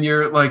and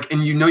you're like,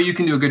 and you know you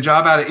can do a good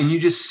job at it and you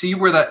just see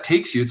where that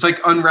takes you. It's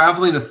like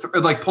unraveling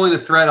like pulling a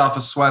thread off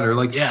a sweater.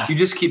 Like you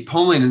just keep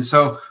pulling. And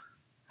so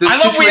I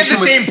love we have the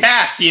same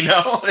path, you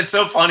know? It's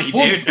so funny,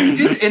 dude.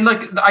 And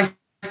like, I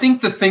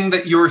think the thing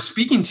that you're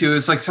speaking to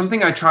is like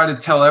something I try to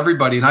tell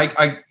everybody.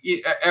 And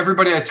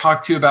everybody I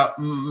talk to about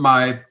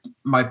my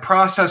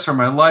process or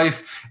my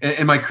life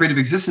and my creative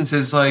existence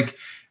is like,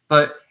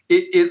 but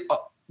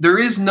there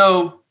is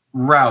no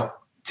route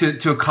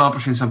to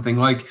accomplishing something.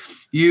 Like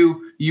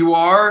you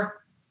are,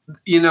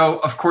 you know,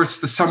 of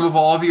course, the sum of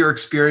all of your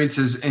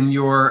experiences and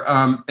your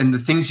and the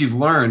things you've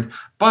learned.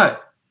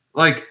 But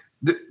like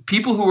the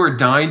people who are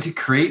dying to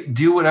create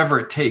do whatever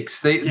it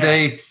takes.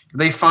 They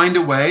find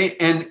a way,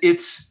 and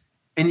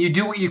you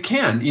do what you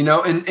can, you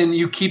know, and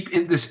you keep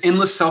in this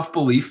endless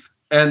self-belief,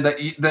 and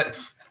that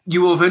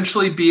you will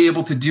eventually be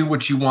able to do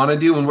what you want to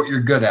do and what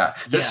you're good at.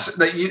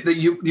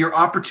 Your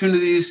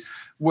opportunities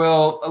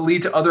will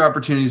lead to other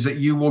opportunities, that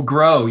you will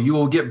grow, you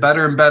will get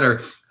better and better.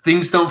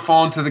 Things don't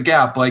fall into the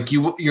gap. Like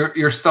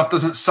your stuff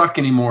doesn't suck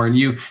anymore, and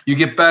you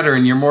get better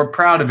and you're more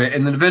proud of it.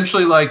 And then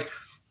eventually, like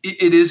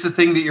it is the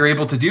thing that you're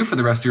able to do for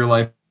the rest of your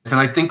life. And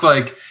I think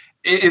like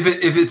if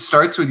it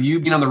starts with you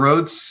being on the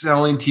road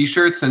selling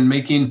t-shirts and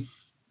making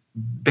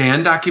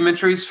band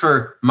documentaries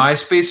for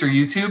MySpace or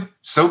YouTube,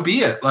 so be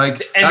it.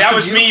 Like, and that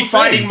was me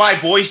finding my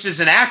voice as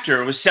an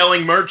actor. It was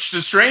selling merch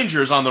to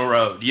strangers on the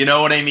road. You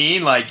know what I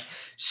mean? Like,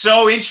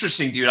 so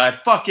interesting, dude. I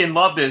fucking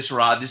love this,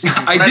 Rod. This is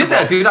incredible. I did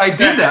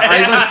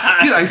that,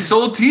 dude. I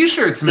sold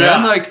t-shirts,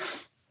 man. Yeah. Like,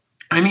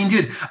 I mean,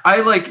 dude,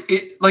 I like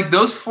it. Like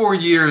those 4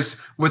 years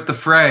with the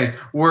Fray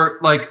were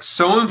like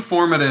so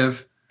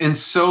informative and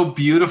so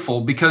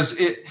beautiful, because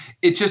it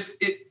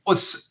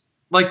was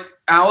like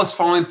Alice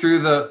falling through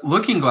the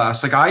looking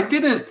glass. Like I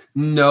didn't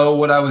know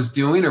what I was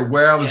doing or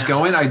where I was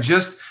going. I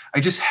just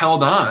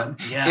held on.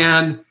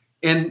 Yeah.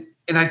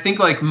 And I think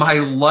like my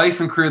life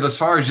and career thus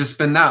far has just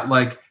been that,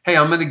 like, hey,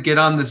 I'm going to get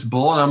on this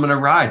bull and I'm going to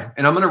ride,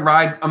 and I'm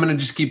going to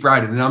just keep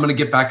riding, and I'm going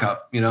to get back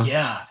up, you know?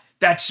 Yeah.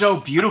 That's so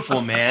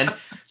beautiful, man.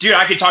 Dude,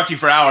 I could talk to you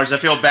for hours. I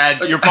feel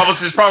bad. Your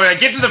publicist is probably like,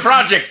 get to the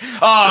project.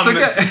 That's okay.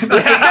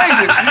 That's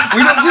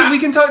okay, dude. We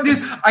can talk,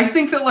 dude. I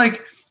think that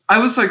like, I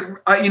was like,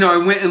 I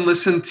went and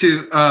listened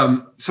to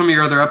some of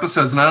your other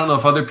episodes, and I don't know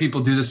if other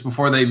people do this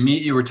before they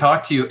meet you or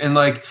talk to you. And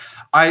like,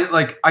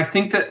 I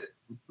think that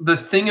the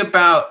thing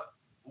about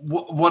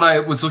what I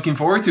was looking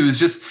forward to is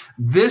just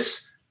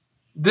this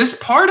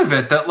part of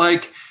it, that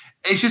like,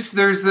 it's just,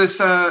 there's this,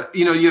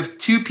 you have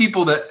two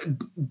people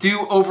that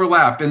do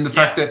overlap in the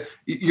fact that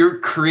you're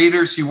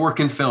creators, you work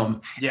in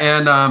film.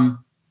 Yeah.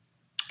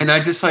 And I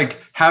just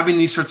like having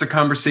these sorts of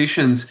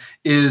conversations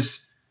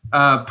is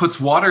puts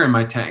water in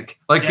my tank,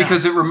 like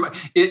because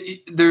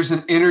there's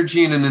an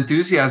energy and an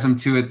enthusiasm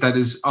to it that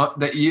is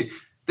that you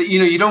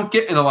don't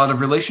get in a lot of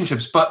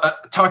relationships.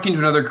 But talking to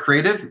another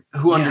creative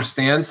who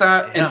understands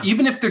that, and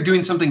even if they're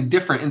doing something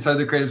different inside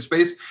the creative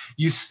space,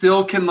 you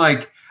still can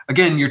like.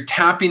 Again, you're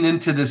tapping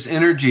into this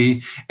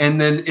energy, and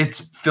then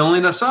it's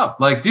filling us up.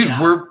 Like, dude,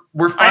 we're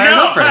fired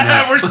up right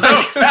now. We're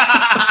stoked.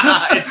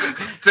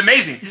 It's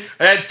amazing.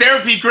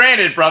 Therapy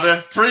granted,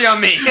 brother. Free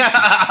on me.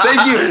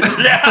 Thank you.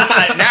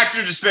 An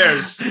actor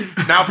despairs.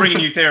 Now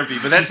bringing you therapy,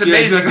 but that's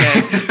amazing,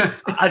 man.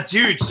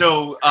 Dude.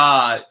 So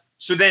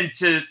then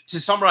to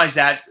summarize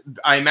that,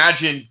 I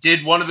imagine,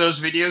 did one of those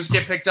videos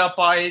get picked up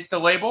by the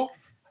label?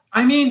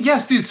 I mean,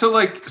 yes, dude.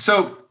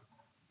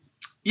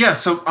 Yeah,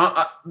 so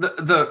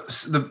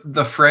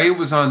the Fray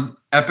was on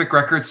Epic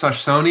Records /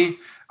 Sony.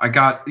 I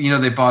got,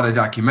 they bought a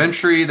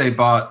documentary. I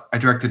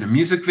directed a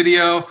music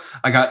video.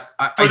 For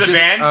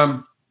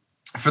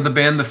the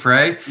band The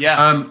Fray.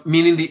 Yeah.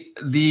 Meaning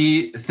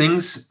the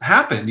things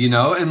happened,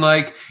 and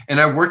I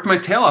worked my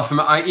tail off. And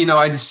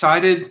I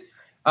decided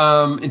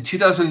in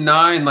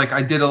 2009, like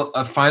I did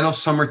a final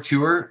summer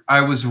tour. I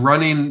was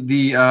running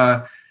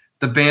the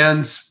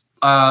band's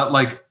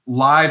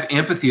live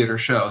amphitheater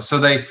show.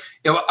 So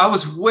I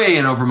was way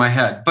in over my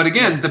head. But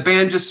again, the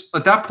band just,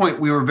 at that point,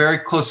 we were very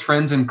close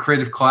friends and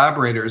creative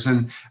collaborators.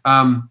 And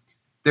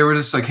they were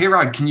just like, hey,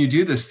 Rod, can you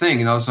do this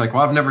thing? And I was like,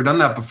 well, I've never done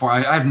that before.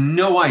 I have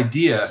no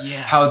idea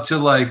how to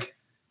live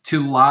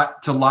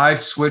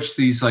switch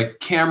these like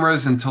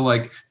cameras and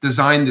to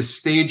design this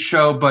stage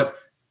show. But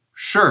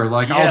sure,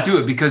 I'll do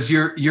it because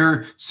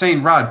you're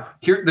saying, Rod,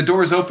 here the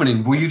door is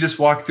opening. Will you just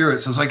walk through it?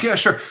 So I was like, yeah,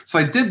 sure. So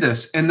I did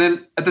this, and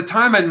then at the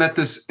time I'd met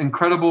this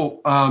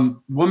incredible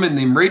woman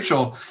named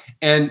Rachel,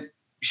 and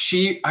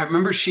I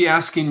remember she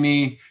asking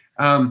me,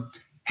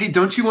 "Hey,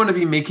 don't you want to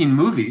be making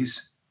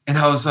movies?" And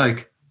I was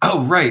like,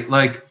 "Oh, right,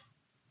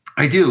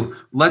 I do.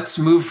 Let's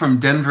move from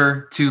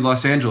Denver to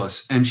Los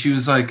Angeles." And she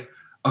was like,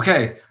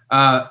 "Okay,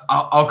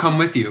 I'll come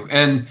with you."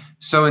 And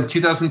so in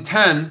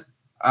 2010,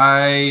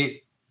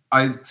 I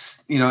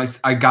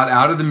got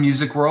out of the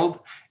music world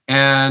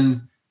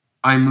and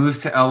I moved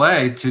to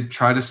LA to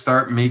try to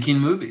start making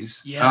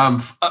movies.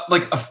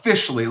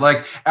 Officially,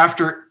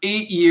 after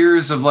 8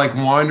 years of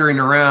wandering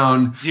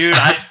around. Dude,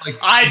 I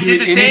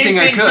did the same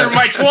thing through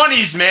my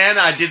 20s, man.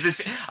 I did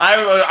this.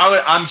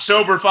 I'm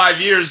sober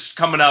 5 years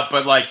coming up,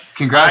 but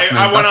congrats,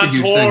 man. I went on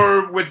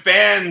tour with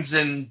bands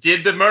and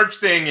did the merch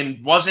thing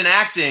and wasn't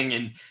acting.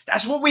 And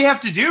that's what we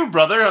have to do,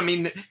 brother. I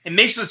mean, it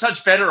makes us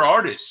such better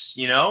artists,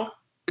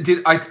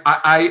 Dude,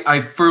 I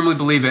firmly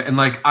believe it. And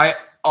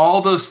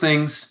all those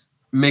things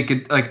make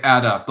it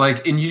add up.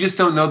 And you just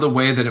don't know the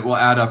way that it will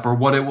add up or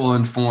what it will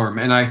inform.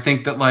 And I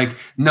think that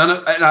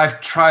and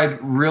I've tried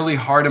really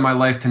hard in my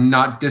life to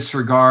not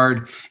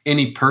disregard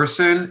any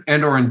person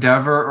and or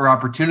endeavor or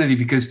opportunity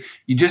because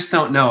you just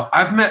don't know.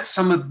 I've met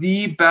some of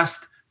the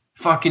best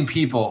fucking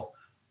people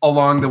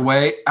along the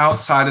way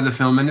outside of the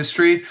film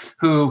industry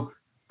who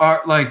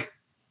are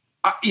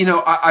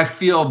I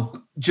feel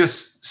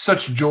just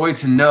such joy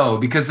to know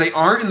because they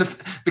aren't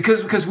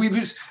because we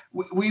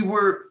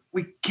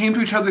came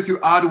to each other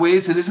through odd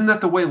ways, and isn't that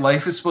the way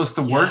life is supposed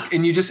to work?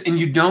 And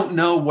you don't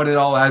know what it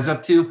all adds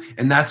up to,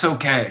 and that's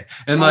okay.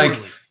 And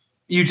totally.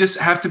 You just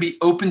have to be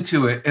open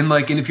to it, and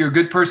and if you're a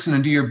good person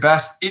and do your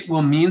best, it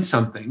will mean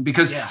something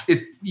because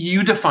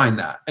you define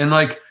that. And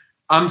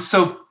I'm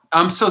so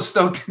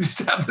stoked to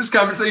just have this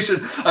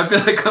conversation. I feel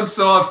like I'm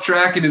so off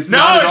track, and it's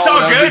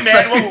all good,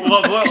 man.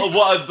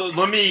 Well,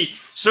 let me.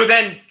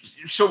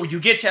 So you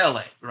get to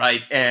LA,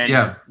 right?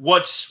 And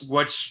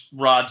what's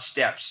Rod's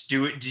steps?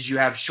 Did you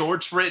have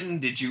shorts written?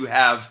 Did you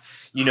have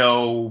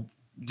you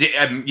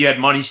had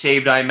money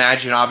saved? I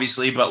imagine,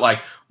 obviously, but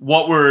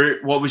what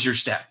was your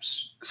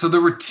steps? So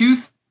there were two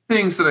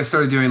things that I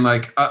started doing.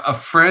 A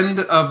friend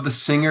of the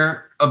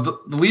singer. The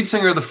lead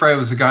singer of the Fray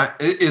is a guy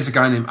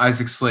named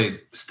Isaac Slade,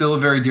 still a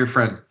very dear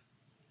friend.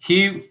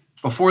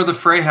 Before the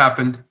Fray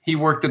happened, he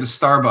worked at a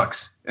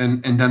Starbucks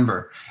in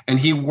Denver,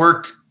 and he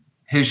worked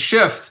his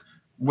shift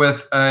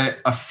with a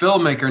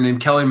filmmaker named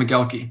Kelly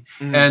McGelkey.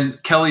 Mm-hmm.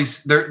 And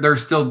Kelly's, they're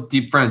still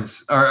deep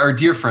friends, or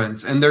dear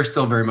friends, and they're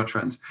still very much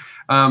friends.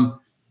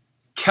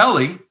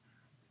 Kelly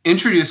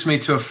introduced me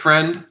to a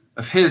friend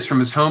of his from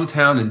his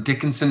hometown in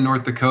Dickinson,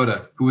 North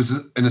Dakota, who was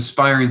an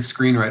aspiring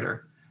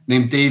screenwriter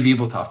named Dave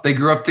Ebeltoft. They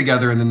grew up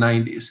together in the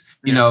 90s,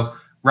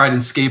 riding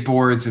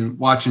skateboards and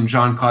watching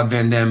Jean-Claude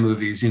Van Damme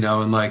movies, and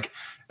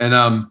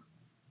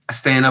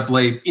staying up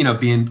late,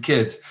 being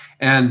kids.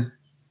 And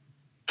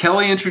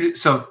Kelly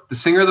so the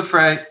singer of the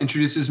Fray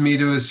introduces me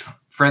to his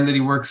friend that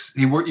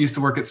used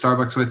to work at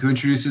Starbucks with, who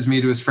introduces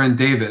me to his friend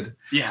David.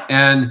 Yeah.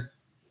 And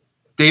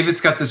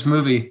David's got this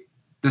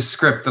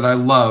script that I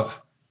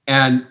love.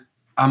 And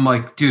I'm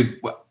like, dude,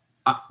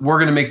 we're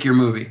going to make your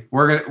movie.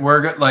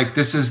 We're going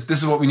this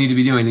is what we need to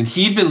be doing. And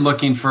he'd been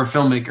looking for a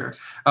filmmaker.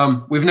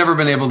 We've never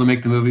been able to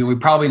make the movie. We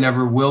probably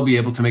never will be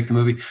able to make the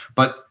movie,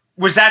 but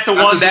was that the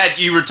one that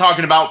you were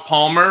talking about,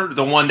 Palmer,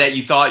 the one that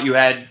you thought you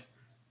had?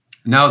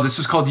 No, this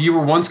was called You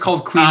Were Once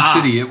Called Queen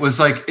City. It was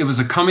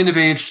a coming of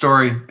age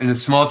story in a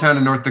small town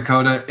in North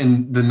Dakota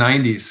in the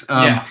 90s.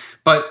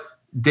 But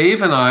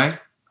Dave and I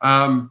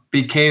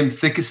became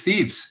thick as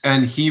thieves,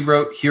 and he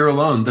wrote Here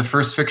Alone, the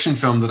first fiction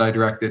film that I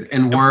directed,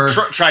 and we're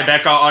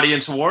Tribeca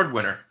Audience Award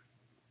winner.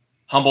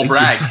 Humble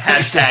brag.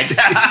 Hashtag.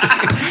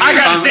 I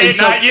gotta say it,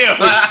 not you.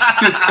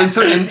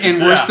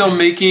 and we're still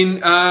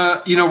making.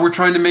 We're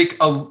trying to make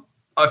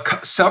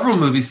several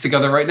movies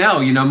together right now.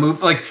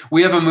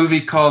 We have a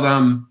movie called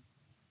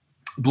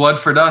Blood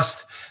for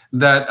Dust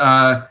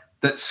that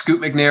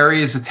Scoot McNairy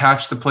is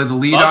attached to play the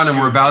lead on, and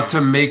we're about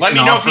to make. Let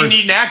me know if you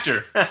need an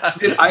actor.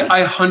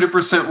 I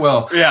 100%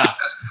 will. Yeah.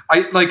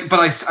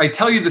 I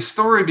tell you the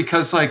story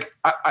because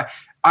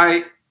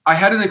I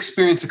had an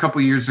experience a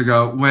couple years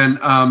ago when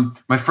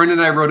my friend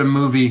and I wrote a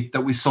movie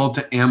that we sold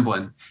to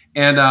Amblin,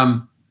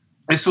 and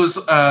this was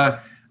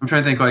I'm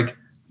trying to think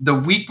the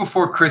week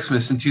before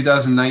Christmas in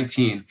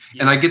 2019,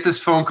 and I get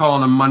this phone call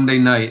on a Monday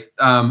night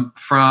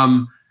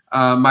from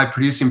my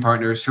producing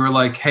partners who are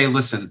like, "Hey,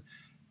 listen,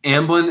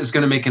 Amblin is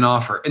going to make an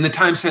offer in the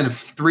time span of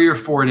 3 or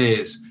 4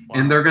 days,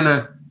 and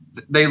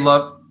they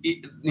love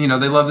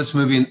this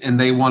movie and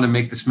they want to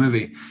make this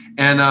movie."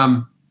 And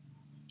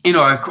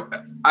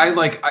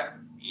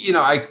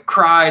I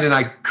cried and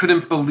I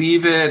couldn't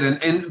believe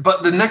it.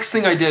 But the next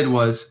thing I did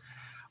was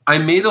I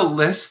made a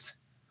list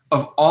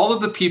of all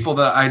of the people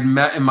that I'd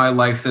met in my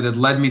life that had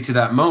led me to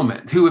that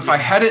moment, who, if I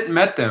hadn't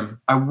met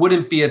them, I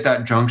wouldn't be at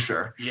that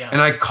juncture. Yeah.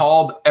 And I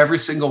called every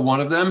single one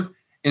of them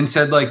and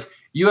said,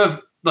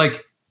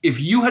 if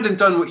you hadn't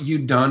done what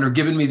you'd done or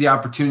given me the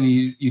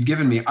opportunity you'd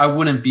given me, I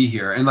wouldn't be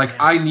here. And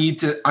I need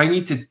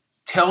to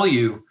tell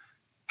you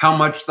how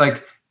much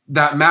that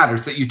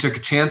matters, that you took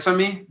a chance on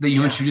me, that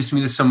you introduced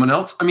me to someone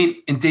else. I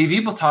mean, and Dave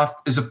Ebeltoft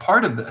is a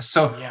part of this.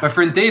 So my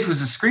friend Dave,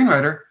 who's a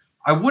screenwriter,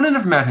 I wouldn't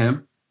have met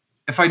him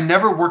if I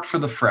never worked for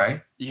The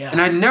Fray. Yeah.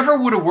 And I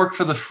never would have worked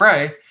for The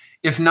Fray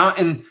if not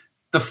in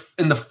the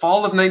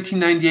fall of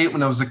 1998,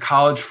 when I was a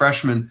college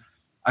freshman,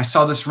 I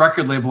saw this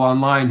record label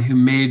online who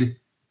made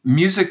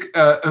music,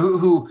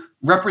 who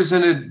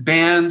represented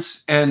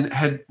bands and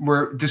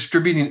were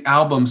distributing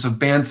albums of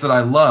bands that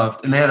I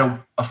loved. And they had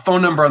a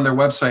phone number on their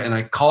website, and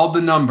I called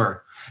the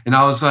number and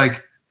I was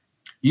like,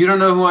 "You don't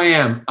know who I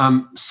am.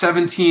 I'm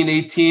 17,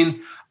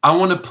 18. I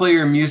want to play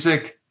your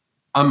music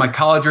on my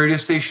college radio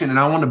station, and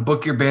I want to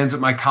book your bands at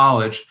my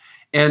college."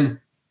 And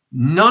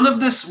none of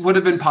this would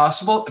have been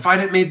possible if I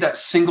hadn't made that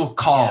single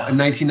call in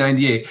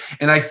 1998.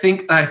 And I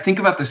think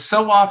about this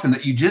so often,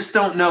 that you just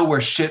don't know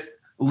where shit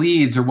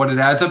leads or what it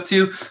adds up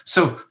to.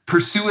 So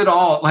pursue it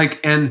all,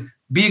 and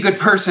be a good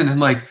person,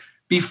 and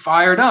be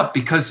fired up,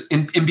 because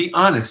and be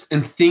honest,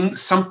 and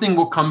something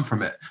will come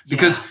from it,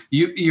 because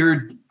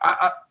you're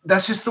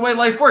that's just the way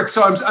life works.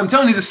 So I'm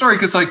telling you the story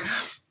because I'm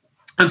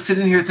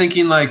sitting here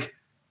thinking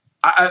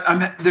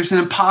there's an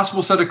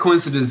impossible set of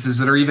coincidences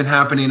that are even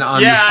happening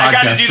on this podcast today. I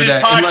got to do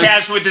this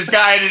podcast with this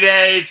guy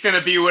today. It's going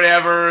to be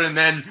whatever. And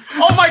then,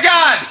 oh my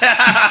God.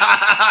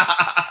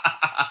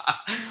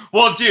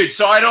 Well, dude,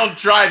 so I don't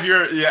drive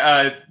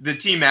the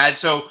team ad.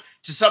 So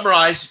to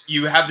summarize,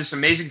 you have this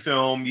amazing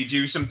film. You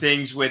do some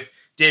things with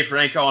Dave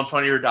Franco on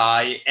Funny or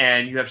Die,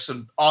 and you have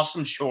some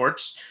awesome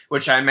shorts,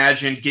 which I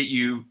imagine get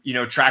you,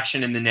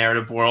 traction in the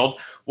narrative world,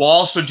 while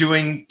also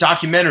doing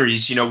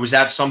documentaries. Was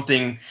that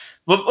something?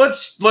 Well,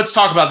 let's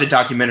talk about the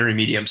documentary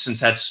medium, since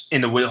that's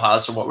in the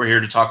wheelhouse of what we're here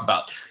to talk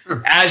about.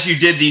 Sure. As you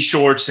did these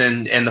shorts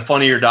and the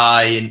Funny or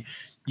Die, and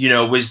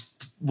was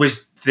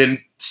the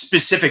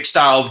specific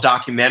style of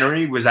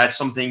documentary, was that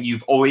something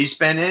you've always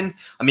been in?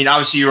 I mean,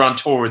 obviously you're on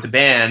tour with the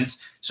band,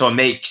 so it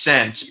makes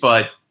sense.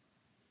 But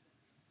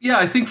yeah,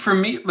 I think for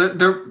me,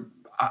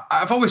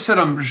 I've always said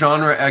I'm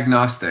genre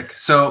agnostic.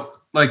 So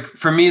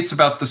for me, it's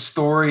about the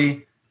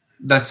story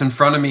that's in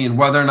front of me and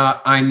whether or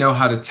not I know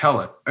how to tell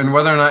it, and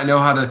whether or not I know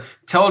how to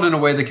tell it in a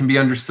way that can be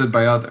understood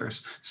by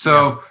others.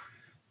 So,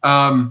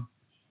 and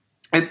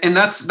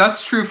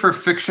that's true for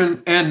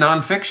fiction and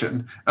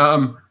nonfiction.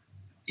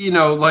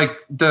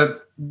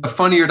 The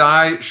Funny or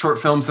Die short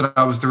films that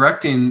I was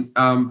directing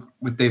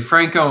with Dave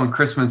Franco and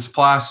Chris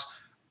Mintz-Plasse,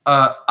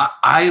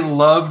 I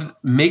loved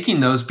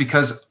making those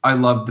because I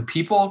loved the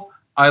people.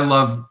 I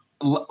loved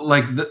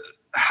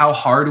how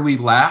hard we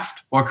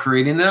laughed while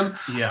creating them.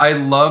 Yeah. I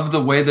love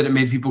the way that it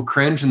made people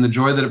cringe and the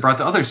joy that it brought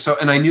to others. So,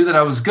 and I knew that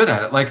I was good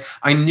at it.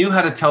 I knew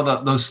how to tell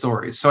those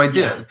stories. So I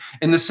did. Yeah.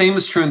 And the same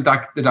is true in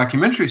the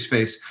documentary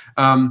space.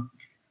 And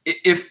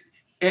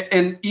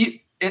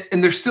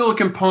there's still a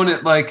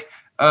component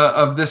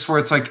of this where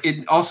it's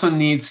it also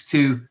needs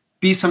to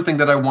be something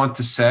that I want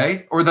to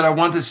say or that I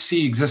want to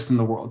see exist in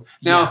the world.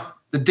 Now,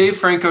 the Dave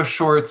Franco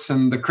shorts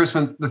and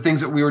the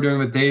things that we were doing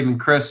with Dave and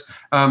Chris,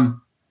 they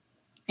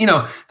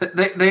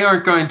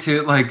aren't going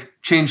to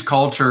change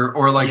culture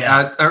or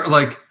add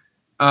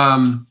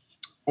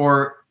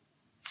or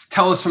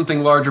tell us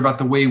something larger about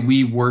the way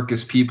we work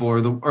as people or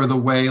the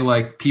way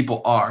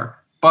people are.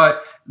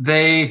 But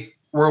they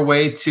were a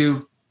way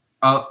to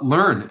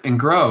learn and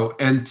grow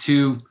and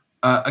to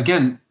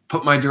again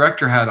put my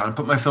director hat on,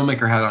 put my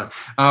filmmaker hat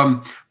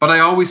on. But I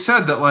always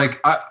said that like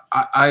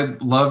I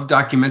love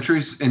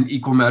documentaries in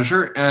equal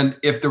measure, and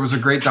if there was a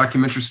great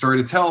documentary story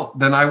to tell,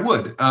 then I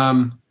would.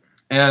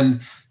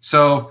 And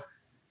so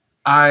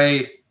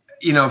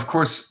of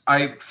course,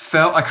 I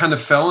kind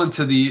of fell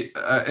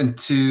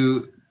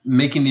into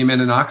making the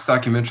Amanda Knox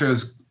documentary. I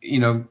was,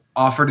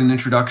 offered an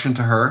introduction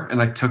to her,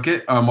 and I took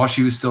it while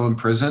she was still in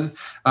prison.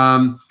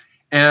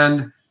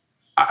 And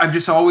I've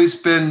just always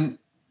been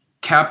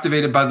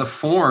captivated by the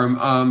form,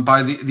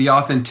 by the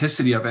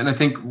authenticity of it. And I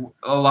think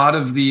a lot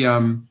of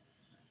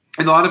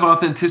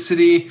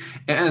authenticity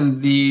and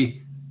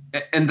the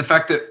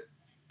fact that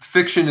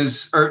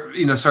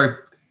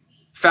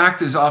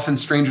fact is often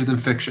stranger than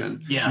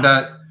fiction. Yeah.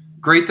 That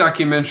great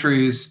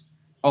documentaries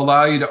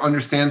allow you to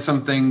understand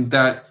something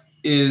that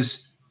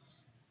is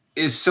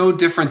so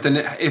different than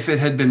if it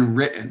had been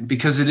written,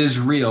 because it is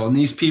real and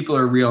these people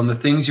are real and the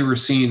things you were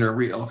seeing are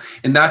real.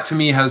 And that to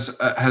me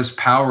has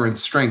power and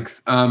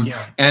strength.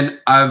 And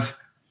I've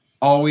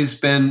always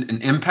been an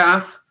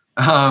empath.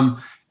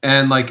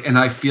 And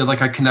I feel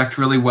like I connect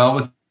really well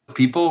with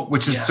people,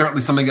 which is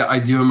certainly something that I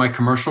do in my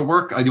commercial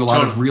work. I do a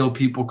lot of real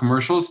people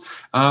commercials,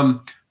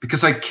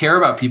 because I care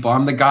about people.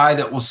 I'm the guy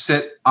that will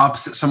sit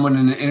opposite someone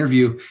in an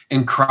interview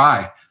and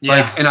cry.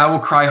 And I will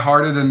cry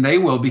harder than they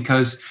will,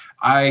 because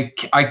I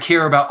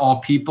care about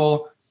all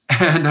people,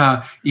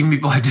 and even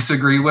people I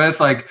disagree with.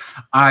 I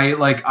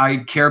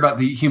care about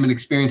the human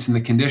experience and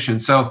the condition.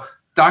 So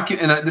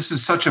this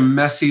is such a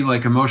messy,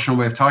 emotional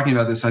way of talking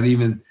about this. I'd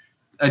even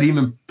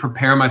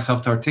prepare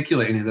myself to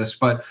articulate any of this,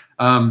 but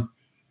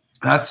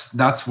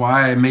that's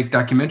why I make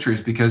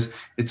documentaries, because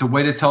it's a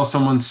way to tell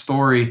someone's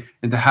story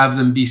and to have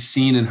them be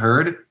seen and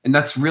heard. And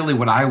that's really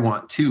what I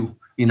want too,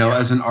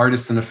 as an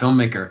artist and a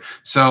filmmaker.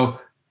 So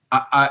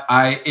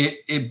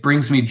it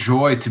brings me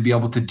joy to be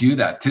able to do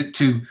that,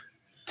 to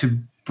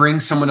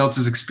bring someone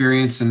else's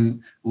experience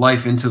and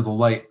life into the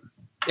light.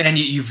 And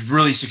you've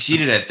really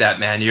succeeded at that,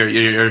 man.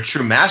 You're a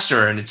true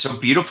master, and it's so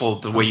beautiful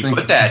the way you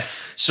put that.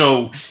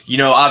 So,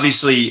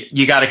 obviously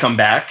you got to come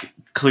back,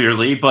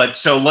 clearly. But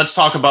so let's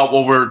talk about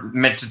what we're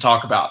meant to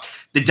talk about.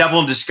 The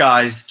Devil in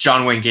Disguise,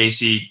 John Wayne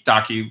Gacy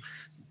docu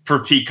for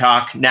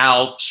Peacock,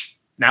 now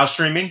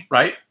streaming,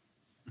 right?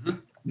 Mm-hmm.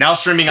 Now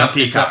streaming on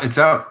Peacock. It's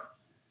out.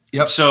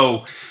 Yep.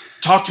 So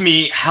talk to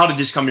me, how did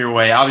this come your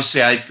way?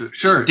 Obviously,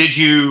 did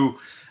you,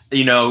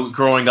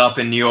 growing up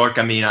in New York,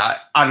 I mean,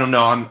 I don't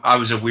know, I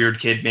was a weird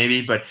kid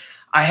maybe, but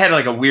I had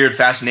a weird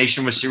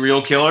fascination with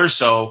serial killers.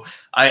 So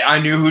I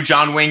knew who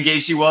John Wayne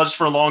Gacy was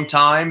for a long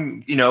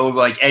time, Ed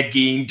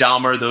Gein,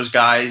 Dahmer, those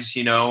guys,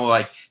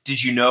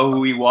 did you know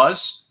who he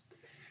was?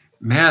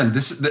 Man,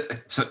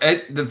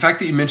 the fact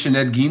that you mentioned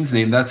Ed Gein's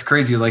name, that's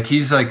crazy.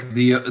 He's the OG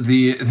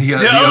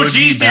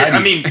baddie. I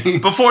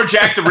mean, before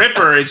Jack the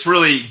Ripper, it's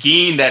really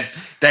Gein that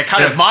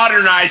kind of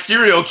modernized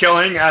serial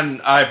killing.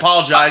 And I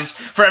apologize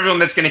for everyone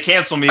that's going to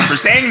cancel me for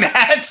saying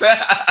that.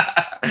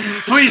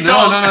 Please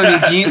don't. No,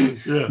 Gein.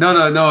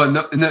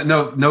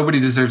 No, nobody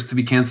deserves to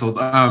be canceled.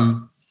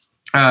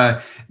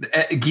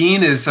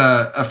 Gein is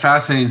a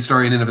fascinating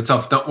story in and of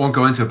itself. Won't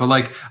go into it, but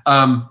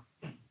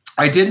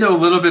I did know a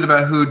little bit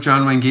about who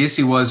John Wayne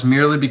Gacy was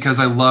merely because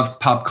I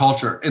loved pop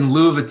culture. In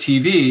lieu of a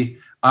TV,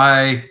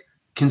 I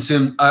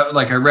consumed,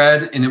 I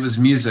read, and it was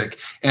music.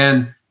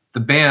 And the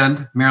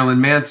band,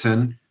 Marilyn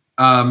Manson,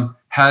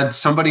 had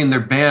somebody in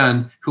their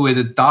band who had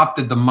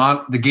adopted the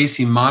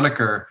Gacy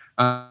moniker.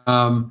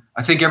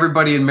 I think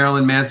everybody in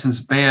Marilyn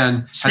Manson's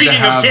band had to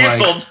have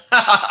canceled.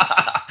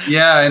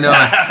 Yeah, I know.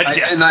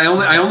 And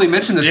I only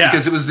mentioned this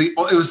because it was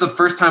the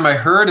first time I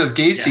heard of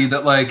Gacy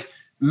that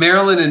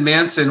Marilyn and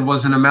Manson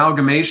was an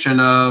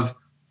amalgamation of,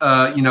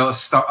 a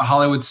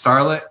Hollywood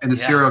starlet and a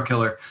serial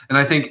killer. And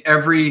I think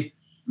every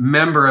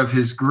member of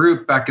his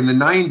group back in the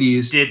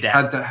 90s did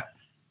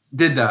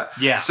that.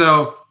 Yeah.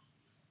 So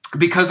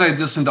because I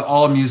listened to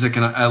all music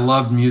and I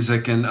loved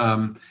music, and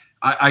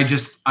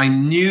I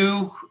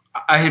knew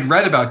I had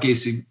read about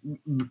Gacy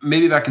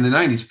maybe back in the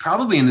 90s,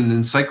 probably in an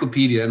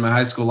encyclopedia in my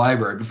high school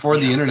library before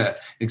the internet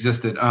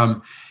existed.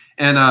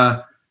 And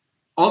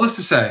all this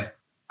to say,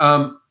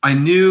 I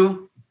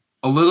knew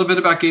a little bit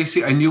about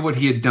Gacy. I knew what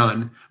he had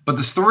done, but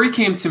the story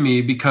came to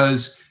me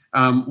because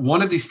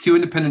one of these two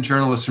independent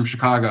journalists from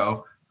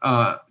Chicago,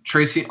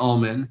 Tracey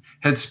Ullman,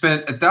 had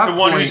spent at that point.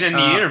 The one who's in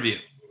the interview,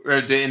 or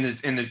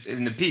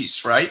in the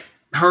piece, right?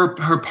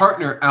 Her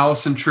partner,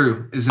 Allison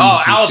True, is in the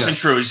piece. Allison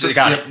True. So,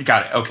 got it.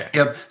 Okay.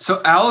 Yep.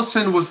 So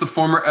Allison was the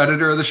former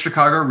editor of the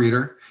Chicago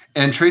Reader,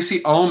 and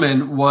Tracey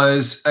Ullman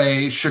was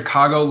a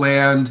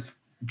Chicagoland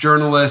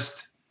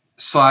journalist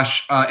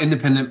 /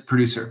 independent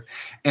producer,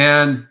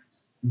 and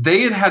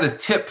they had a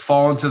tip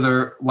fall into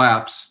their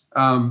laps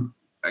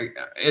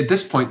at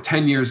this point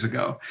 10 years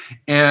ago.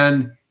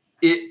 And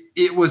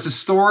it was a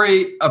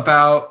story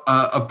about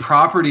a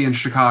property in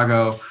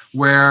Chicago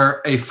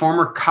where a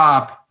former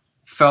cop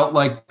felt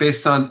like,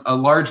 based on a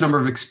large number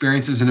of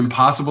experiences and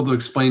impossible to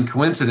explain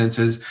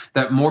coincidences,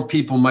 that more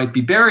people might be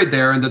buried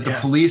there, and that the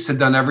police had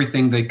done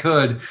everything they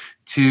could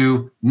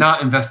to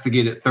not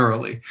investigate it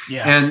thoroughly.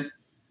 Yeah. And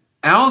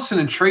Allison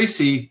and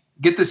Tracy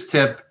get this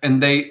tip,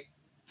 and they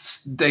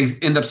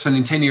end up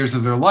spending 10 years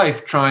of their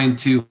life trying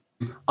to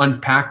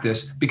unpack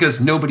this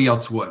because nobody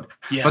else would.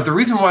 Yeah. But the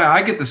reason why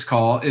I get this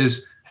call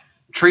is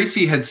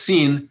Tracy had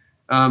seen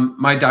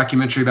my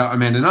documentary about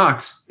Amanda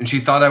Knox, and she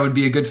thought I would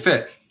be a good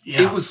fit.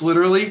 Yeah. It was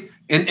literally,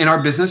 in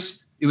our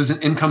business, it was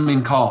an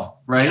incoming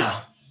call, right?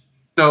 Yeah.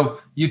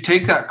 So you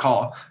take that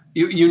call.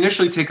 You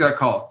initially take that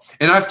call.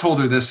 And I've told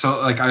her this, so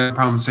like I have no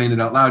problem saying it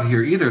out loud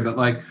here either, that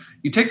like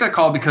you take that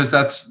call because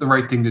that's the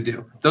right thing to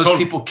do. Those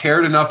people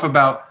cared enough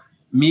about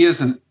me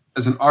as an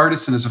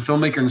artist and as a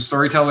filmmaker and a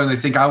storyteller, and they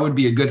think I would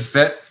be a good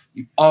fit.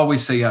 You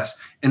always say yes.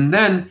 And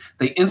then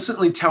they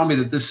instantly tell me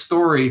that this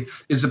story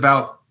is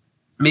about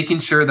making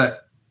sure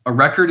that a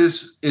record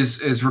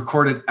is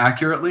recorded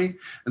accurately,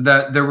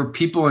 that there were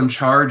people in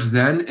charge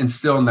then and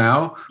still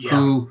now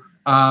who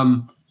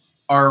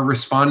are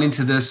responding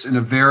to this in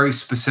a very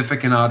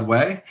specific and odd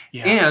way,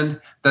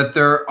 and that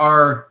there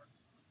are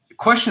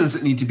questions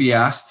that need to be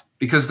asked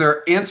because there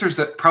are answers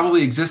that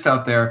probably exist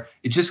out there.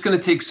 It's just going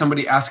to take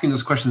somebody asking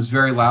those questions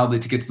very loudly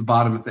to get to the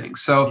bottom of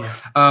things. So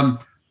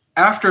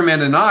after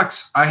Amanda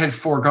Knox, I had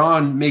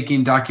foregone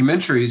making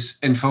documentaries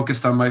and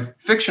focused on my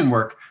fiction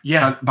work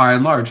by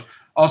and large.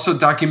 Also,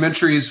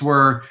 documentaries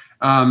were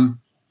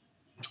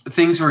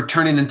things were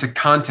turning into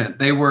content.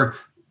 They were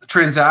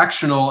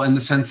transactional in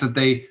the sense that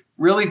they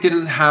really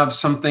didn't have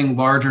something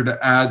larger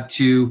to add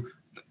to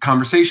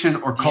conversation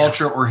or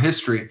culture or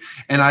history.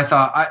 And I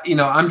thought,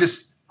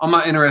 I'm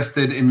not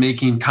interested in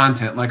making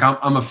content. Like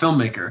I'm a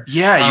filmmaker.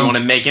 Yeah, you want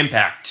to make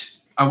impact.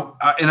 I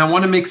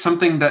want to make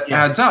something that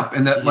adds up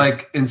and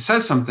that and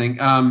says something.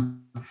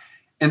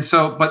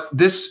 But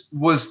this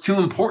was too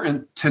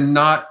important to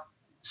not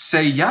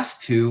say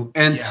yes to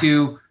and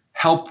to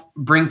help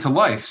bring to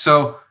life.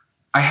 So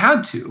I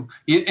had to.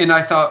 And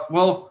I thought,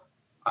 well,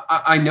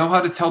 I know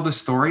how to tell this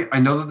story. I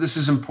know that this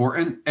is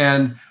important.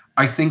 And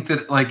I think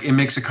that like it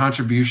makes a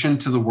contribution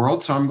to the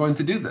world. So I'm going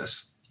to do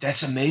this.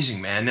 That's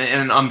amazing, man.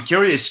 And I'm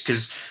curious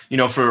because,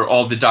 for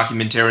all the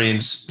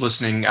documentarians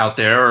listening out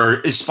there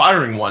or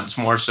aspiring ones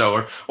more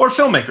so, or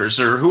filmmakers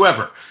or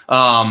whoever,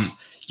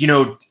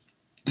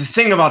 the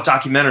thing about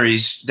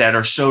documentaries that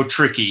are so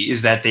tricky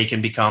is that they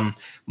can become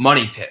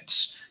money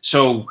pits.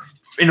 So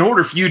in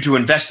order for you to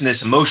invest in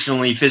this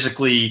emotionally,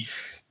 physically,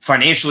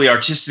 financially,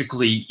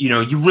 artistically,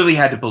 you really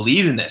had to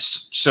believe in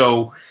this.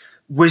 So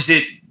was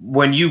it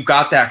when you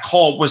got that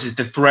call, was it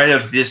the threat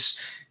of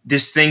this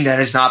thing that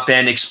has not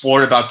been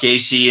explored about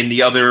Gacy and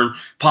the other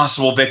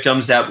possible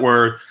victims that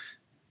were,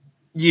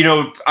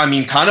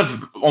 kind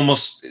of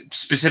almost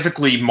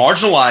specifically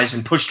marginalized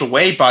and pushed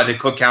away by the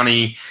Cook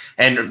County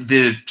and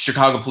the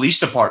Chicago Police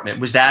Department?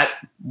 Was that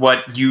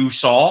what you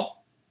saw?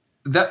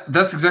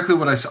 That's exactly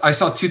what I saw. I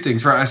saw two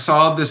things, right? I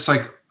saw this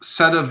like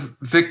set of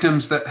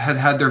victims that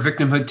had their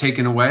victimhood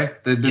taken away.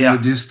 They'd been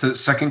reduced to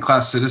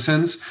second-class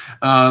citizens.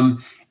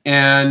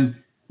 And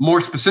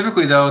more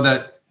specifically, though,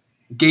 that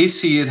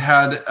Gacy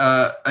had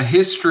a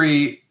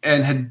history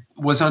and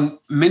was on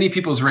many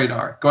people's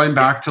radar, going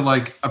back to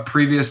like a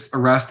previous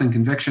arrest and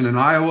conviction in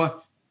Iowa,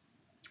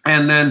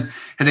 and then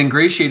had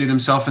ingratiated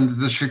himself into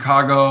the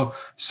Chicago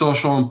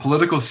social and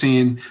political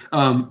scene,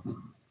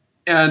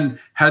 and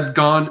had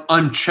gone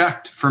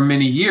unchecked for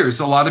many years.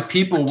 A lot of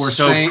people were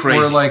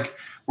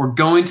were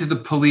going to the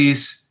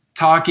police,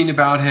 talking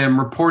about him,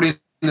 reporting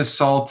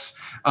assaults.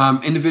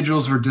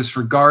 Individuals were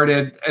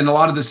disregarded, and a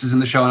lot of this is in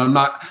the show. And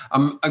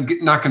I'm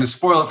not going to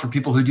spoil it for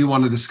people who do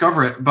want to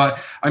discover it. But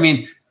I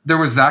mean, there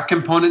was that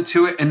component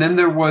to it, and then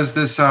there was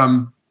this,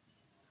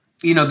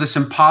 this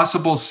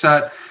impossible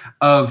set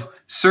of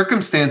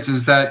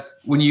circumstances that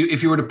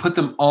if you were to put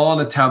them all on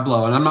a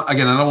tableau, and I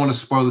don't want to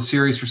spoil the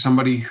series for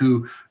somebody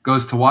who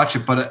goes to watch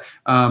it, but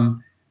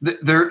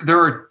there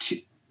are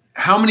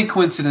how many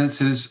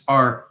coincidences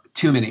are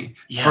too many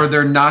for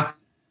there not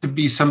to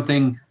be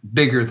something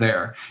bigger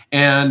there.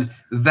 And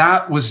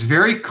that was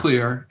very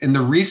clear in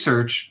the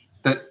research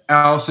that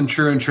Allison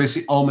True and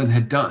Tracy Ullman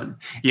had done.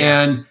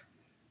 Yeah. And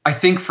I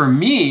think for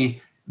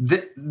me,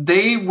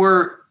 they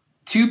were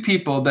two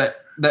people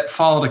that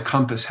followed a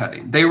compass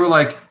heading. They were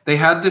like, they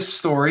had this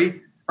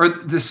story or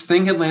this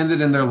thing had landed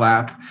in their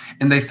lap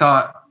and they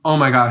thought, oh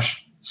my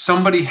gosh,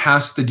 somebody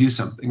has to do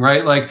something,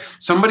 right? Like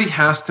somebody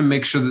has to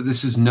make sure that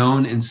this is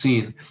known and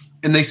seen.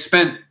 And they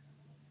spent,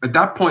 at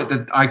that point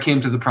that I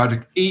came to the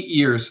project, 8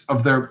 years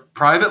of their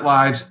private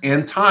lives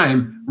and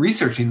time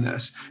researching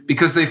this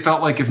because they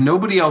felt like if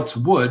nobody else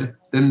would,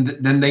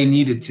 then they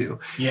needed to.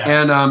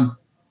 Yeah.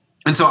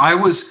 And so I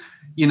was,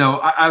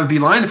 I would be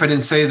lying if I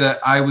didn't say that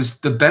I was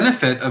the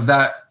benefit of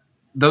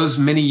those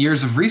many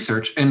years of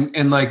research and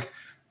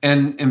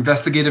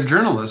investigative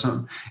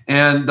journalism.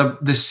 And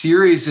the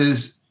series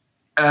is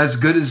as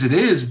good as it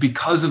is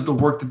because of the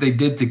work that they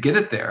did to get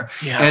it there.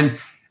 Yeah. And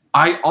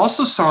I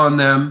also saw in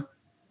them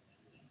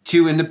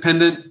two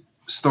independent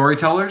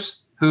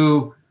storytellers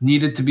who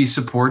needed to be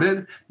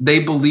supported. They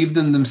believed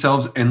in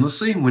themselves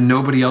endlessly when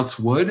nobody else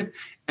would.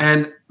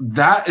 And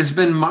that has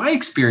been my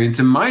experience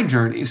in my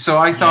journey. So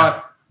I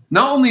thought,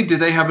 not only do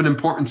they have an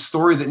important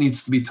story that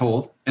needs to be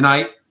told, and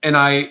I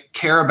I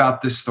care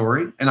about this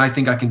story, and I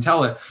think I can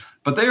tell it.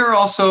 But they are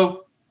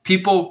also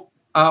people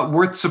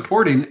worth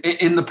supporting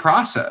in the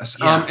process,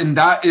 and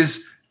that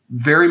is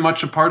very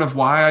much a part of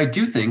why I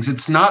do things.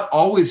 It's not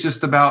always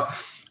just about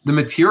the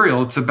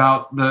material; it's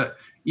about the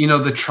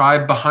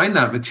tribe behind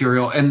that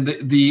material, and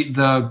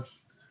the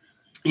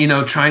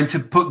trying to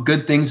put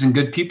good things and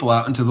good people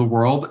out into the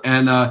world,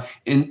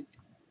 and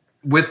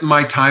with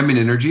my time and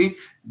energy,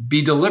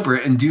 be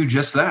deliberate and do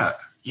just that.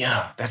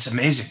 Yeah, that's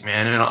amazing,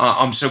 man. And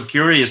I'm so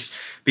curious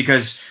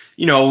because,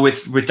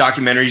 with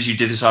documentaries, you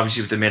did this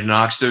obviously with Amanda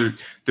Knox,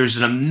 there's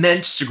an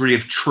immense degree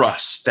of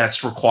trust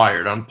that's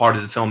required on part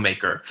of the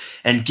filmmaker,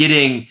 and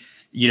getting,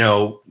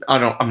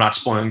 I'm not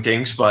spoiling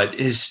things, but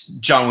his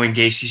John Wayne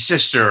Gacy's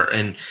sister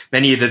and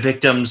many of the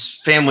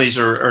victims' families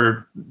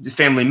or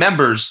family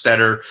members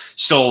that are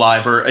still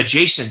alive or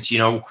adjacent,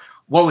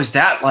 what was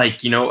that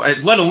like,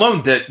 let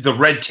alone the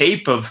red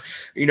tape of,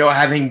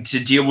 having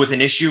to deal with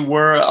an issue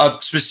where a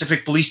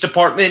specific police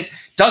department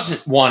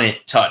doesn't want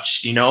it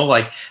touched,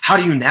 how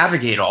do you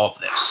navigate all of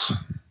this?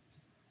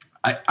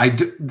 I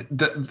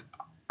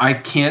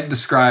can't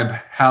describe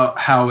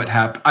how it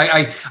happened.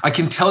 I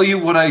can tell you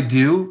what I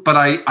do, but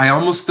I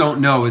almost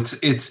don't know.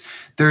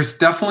 There's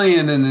definitely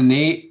an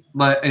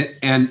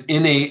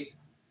innate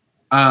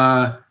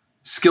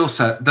skill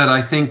set that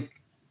I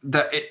think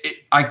that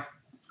I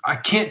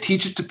can't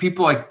teach it to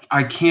people.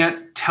 I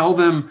can't tell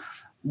them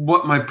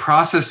what my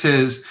process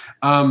is,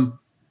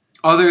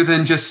 other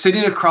than just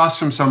sitting across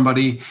from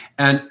somebody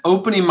and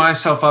opening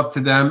myself up to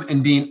them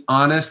and being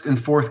honest and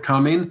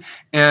forthcoming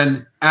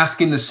and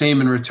asking the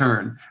same in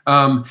return,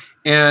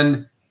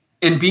 and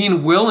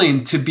being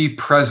willing to be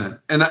present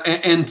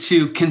and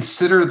to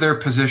consider their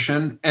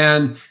position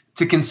and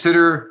to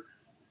consider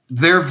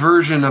their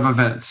version of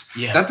events.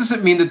 Yeah. That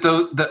doesn't mean that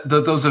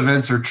those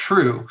events are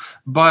true,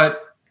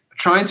 but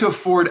trying to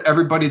afford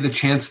everybody the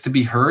chance to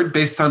be heard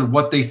based on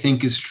what they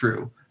think is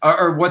true,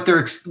 or what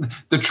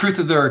the truth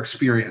of their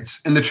experience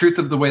and the truth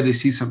of the way they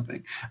see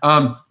something.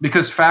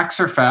 Because facts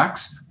are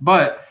facts,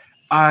 but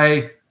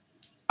I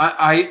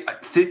operate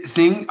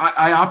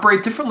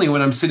differently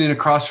when I'm sitting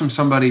across from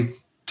somebody,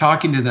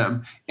 talking to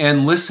them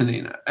and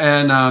listening,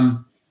 and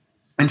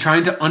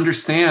trying to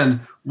understand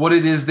what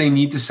it is they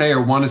need to say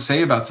or want to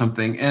say about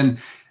something. And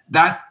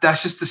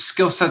that's just a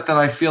skill set that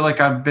I feel like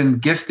I've been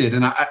gifted.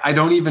 And I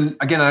don't even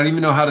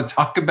know how to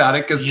talk about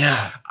it, because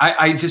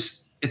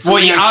it's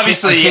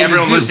obviously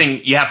everyone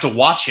listening, you have to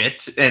watch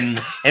it, and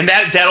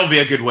that'll be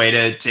a good way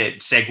to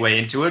segue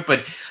into it.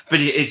 But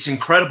it's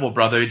incredible,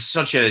 brother. It's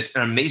such an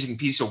amazing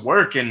piece of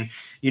work. And,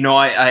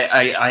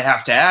 I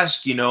have to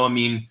ask,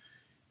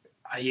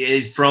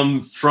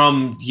 from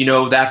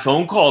that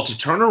phone call to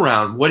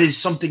turnaround, what does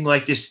something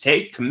like this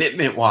take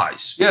commitment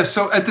wise? Yeah.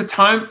 So at the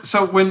time,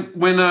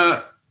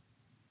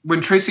 when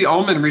Tracey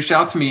Ullman reached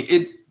out to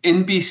me,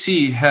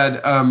 NBC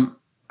had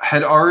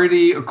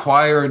already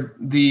acquired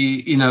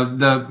the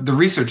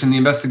research and the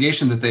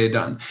investigation that they had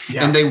done,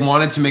 and they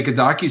wanted to make a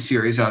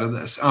docuseries out of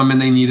this,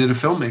 and they needed a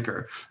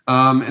filmmaker,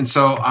 and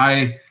so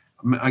I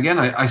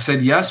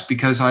said yes,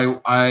 because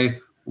I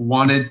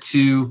wanted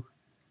to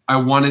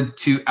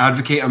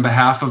advocate on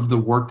behalf of the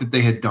work that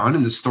they had done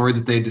and the story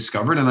that they had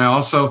discovered, and I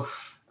also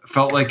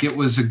felt like it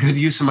was a good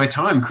use of my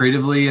time,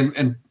 creatively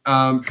and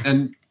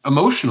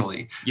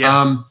emotionally.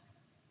 Yeah.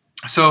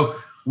 So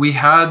we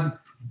had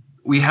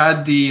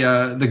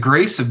the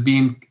grace of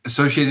being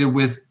associated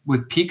with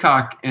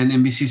Peacock and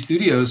NBC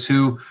Studios,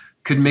 who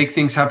could make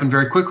things happen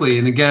very quickly.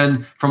 And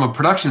again, from a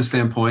production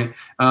standpoint,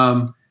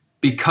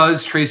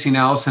 because Tracey and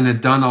Allison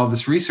had done all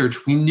this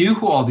research, we knew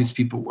who all these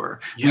people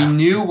were. Yeah. We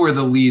knew where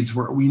the leads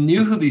were. We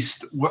knew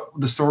what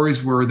the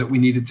stories were that we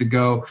needed to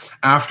go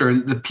after,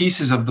 and the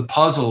pieces of the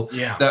puzzle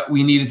that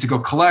we needed to go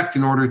collect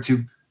in order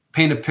to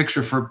paint a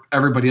picture for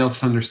everybody else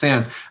to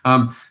understand.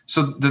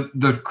 So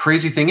the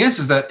crazy thing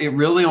is that it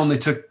really only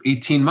took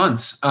 18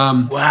 months.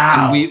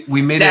 Wow. And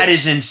we made that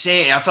is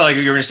insane. I felt like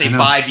you were going to say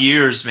 5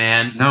 years,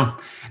 man. No.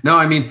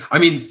 I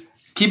mean,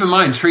 keep in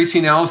mind, Tracey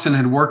and Allison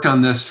had worked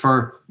on this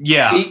for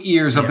 8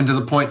 years up until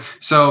the point.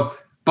 So,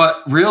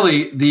 but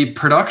really the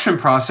production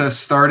process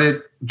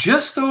started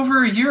just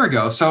over a year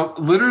ago. So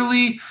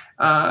literally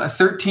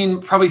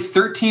 13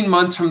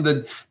 months from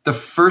the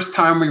first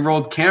time we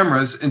rolled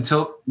cameras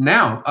until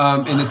now.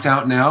 And it's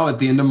out now at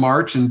the end of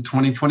March in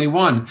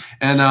 2021.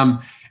 And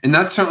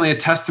that's certainly a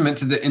testament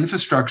to the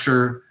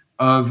infrastructure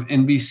of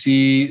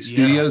NBC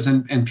Studios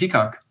and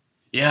Peacock.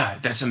 Yeah,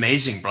 that's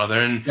amazing,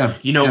 brother. And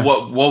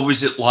what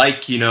was it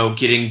like,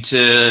 getting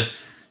to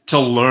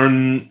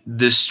learn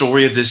this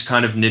story of this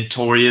kind of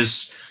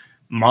notorious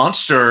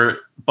monster,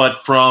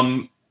 but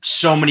from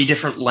so many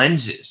different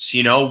lenses?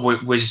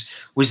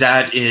 Was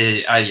that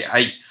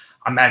I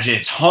imagine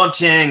it's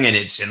haunting and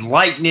it's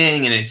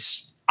enlightening and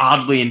it's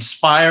oddly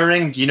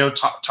inspiring.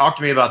 Talk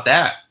to me about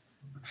that.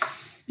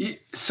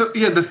 So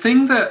the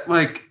thing that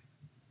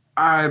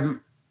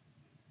I'm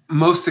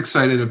most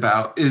excited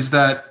about is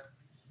that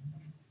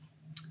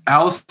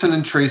Allison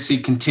and Tracey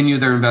continue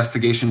their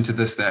investigation to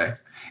this day.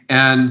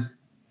 And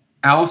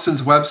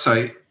Allison's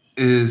website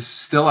is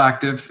still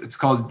active. It's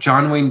called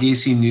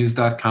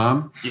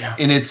JohnWayneGacyNews.com. Yeah.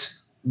 And it's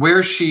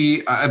where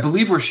I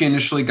believe where she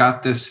initially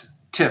got this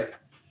tip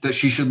that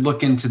she should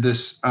look into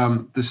this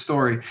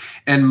story.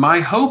 And my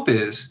hope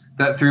is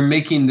that through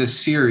making this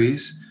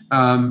series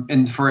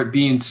and for it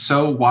being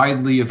so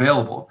widely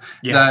available,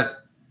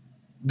 that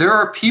there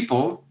are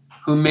people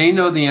who may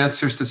know the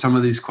answers to some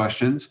of these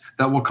questions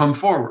that will come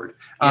forward.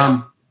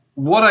 Yeah.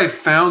 What I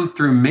found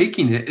through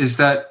making it is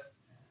that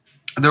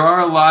there are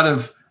a lot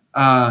of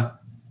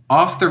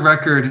off the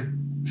record,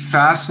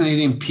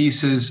 fascinating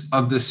pieces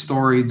of this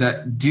story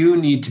that do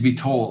need to be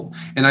told.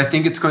 And I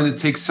think it's going to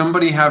take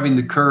somebody having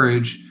the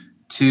courage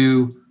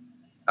to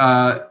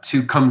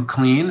come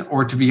clean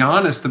or to be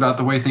honest about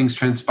the way things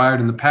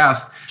transpired in the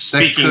past.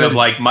 Speaking of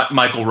like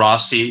Michael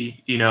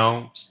Rossi,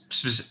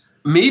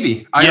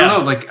 maybe, I don't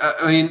know. Like,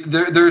 I mean,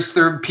 there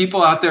are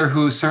people out there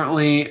who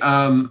certainly,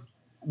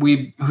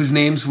 whose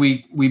names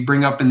we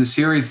bring up in the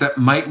series that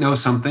might know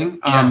something,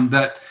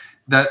 that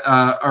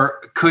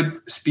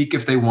could speak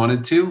if they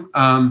wanted to.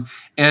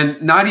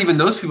 And not even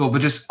those people,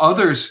 but just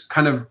others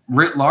kind of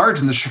writ large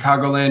in the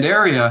Chicagoland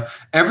area.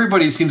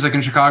 Everybody, it seems like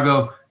in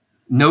Chicago,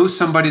 knows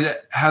somebody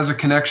that has a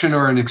connection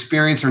or an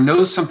experience or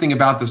knows something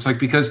about this. Like,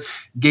 because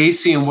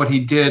Gacy and what he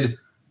did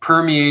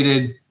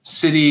permeated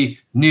city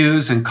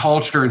news and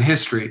culture and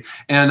history.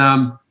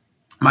 And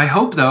my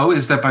hope, though,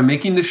 is that by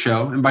making the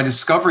show and by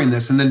discovering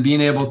this and then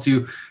being able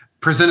to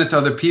present it to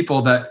other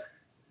people, that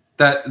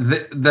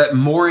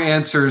more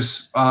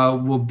answers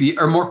will be,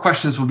 or more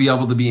questions will be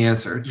able to be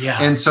answered. Yeah.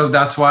 And so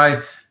that's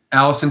why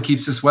Allison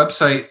keeps this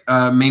website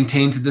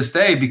maintained to this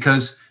day,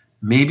 because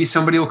maybe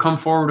somebody will come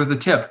forward with a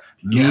tip.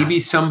 Maybe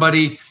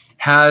somebody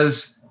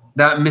has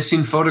that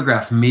missing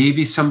photograph.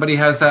 Maybe somebody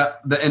has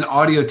an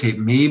audio tape.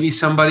 Maybe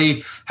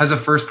somebody has a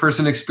first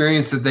person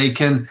experience that they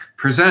can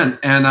present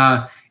and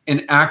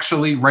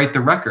actually write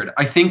the record.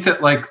 I think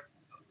that like,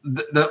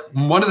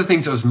 one of the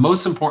things that was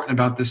most important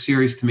about this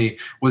series to me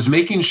was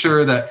making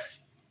sure that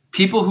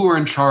people who are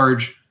in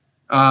charge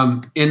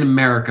in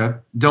America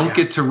don't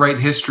get to write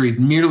history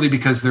merely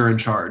because they're in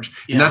charge.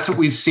 Yeah. And that's what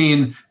we've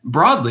seen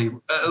broadly,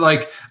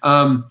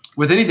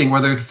 with anything,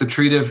 whether it's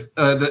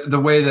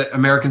the way that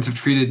Americans have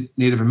treated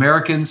Native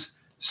Americans,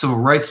 civil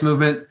rights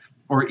movement,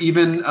 or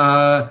even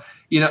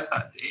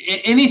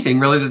anything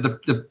really,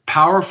 that the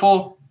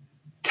powerful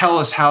tell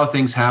us how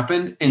things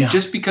happen. And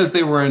just because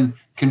they were in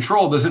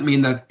control doesn't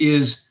mean that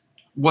is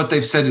what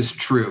they've said is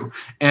true.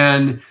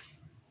 And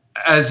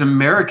as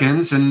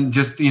Americans and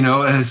just,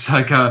 as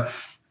like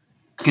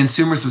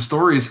consumers of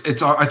stories,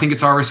 I think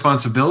it's our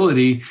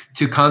responsibility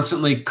to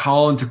constantly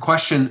call into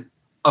question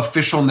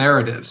official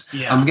narratives.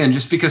 Yeah. Again,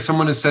 just because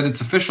someone has said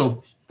it's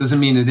official doesn't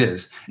mean it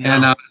is.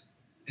 No.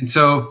 And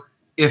so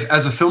if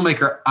as a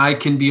filmmaker, I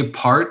can be a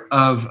part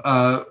of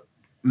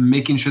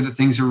making sure that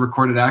things are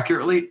recorded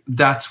accurately,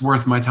 that's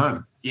worth my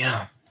time.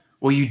 Yeah.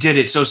 Well, you did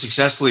it so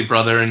successfully,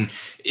 brother. And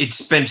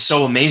it's been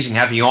so amazing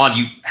having you on.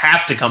 You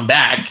have to come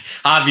back.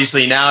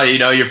 Obviously now,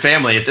 your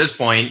family at this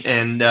point.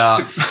 And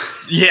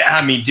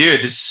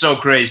dude, this is so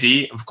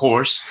crazy, of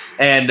course.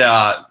 And,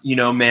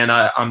 man,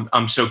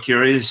 I'm so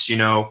curious,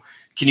 can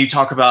you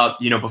talk about,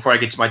 before I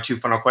get to my two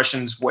final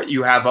questions, what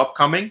you have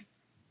upcoming?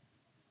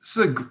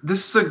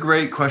 This is a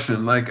great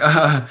question. Like,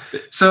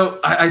 so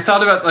I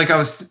thought about, like,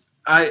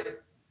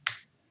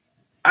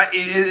 I'm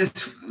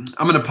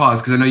going to pause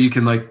because I know you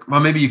can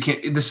maybe you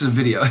can't. This is a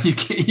video. You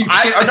can't.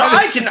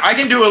 I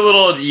can do a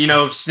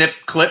little, snip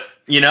clip,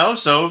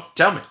 so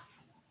tell me.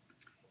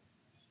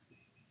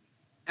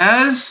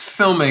 As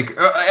filmmaker,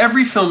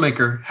 every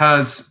filmmaker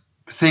has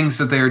things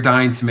that they are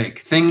dying to make,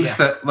 things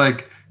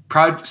that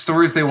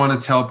stories they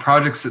want to tell,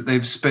 projects that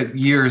they've spent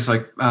years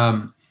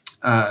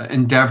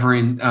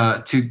endeavoring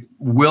to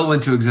will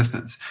into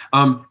existence.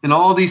 And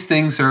all these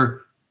things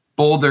are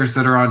boulders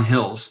that are on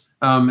hills.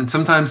 And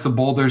sometimes the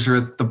boulders are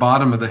at the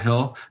bottom of the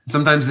hill.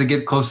 Sometimes they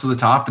get close to the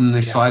top and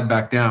they slide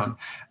back down.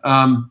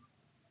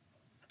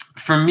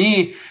 For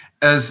me,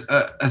 as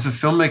a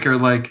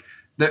filmmaker,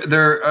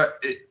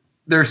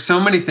 there are so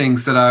many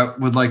things that I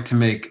would like to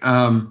make,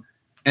 and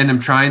I'm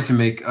trying to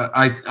make.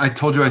 I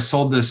told you I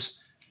sold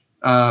this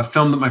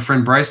film that my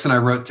friend Bryce and I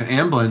wrote to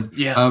Amblin.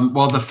 Yeah.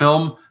 Well, the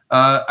film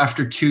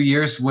after 2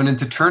 years went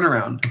into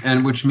turnaround,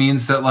 and which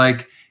means that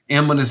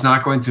Amblin is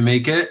not going to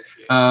make it.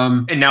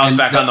 And now it's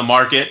back on the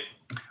market.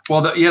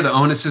 Well, the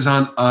onus is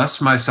on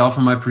us, myself,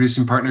 and my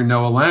producing partner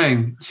Noah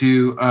Lang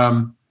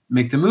to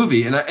make the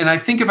movie. And I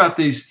think about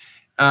these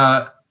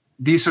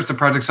sorts of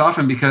projects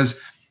often because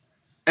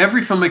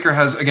every filmmaker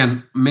has,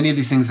 again, many of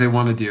these things they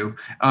want to do,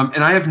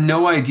 and I have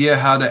no idea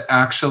how to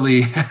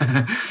actually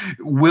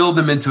will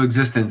them into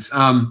existence.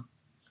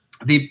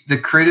 The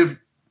creative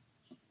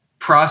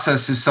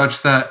process is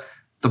such that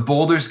the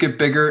boulders get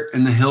bigger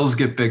and the hills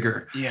get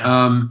bigger.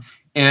 Yeah.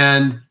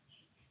 And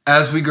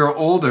as we grow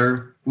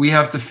older, we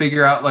have to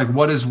figure out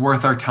what is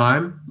worth our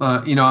time.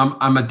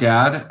 I'm a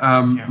dad.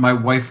 My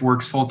wife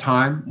works full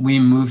time. We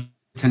moved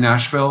to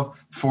Nashville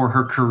for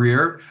her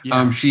career.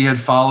 Yeah. She had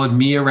followed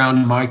me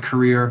around my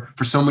career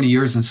for so many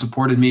years and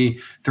supported me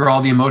through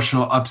all the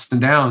emotional ups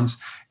and downs.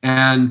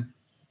 And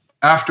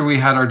after we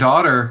had our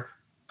daughter,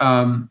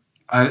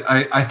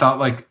 I thought,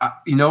 like,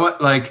 you know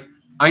what, like,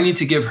 I need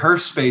to give her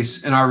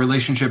space in our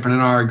relationship and in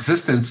our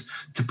existence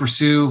to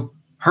pursue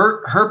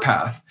her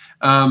path.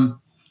 And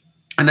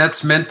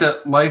that's meant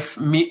that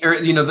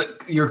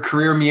that your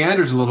career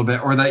meanders a little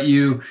bit, or that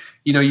you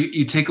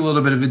take a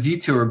little bit of a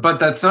detour. But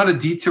that's not a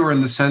detour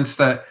in the sense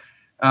that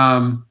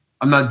I'm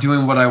not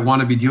doing what I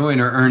want to be doing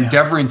or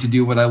endeavoring to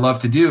do what I love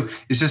to do.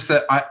 It's just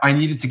that I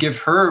needed to give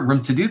her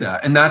room to do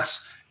that. And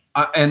that's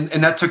and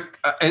that took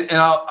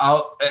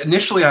I'll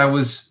initially I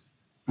was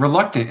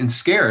reluctant and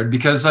scared,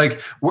 because,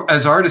 like,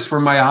 as artists, we're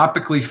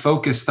myopically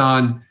focused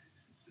on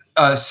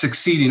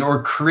succeeding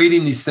or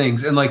creating these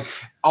things, and, like,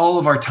 all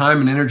of our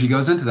time and energy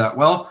goes into that.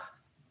 Well,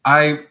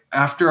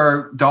 after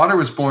our daughter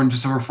was born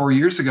just over 4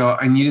 years ago,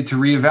 I needed to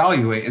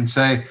reevaluate and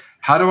say,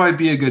 how do I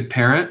be a good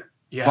parent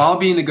while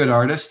being a good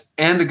artist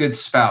and a good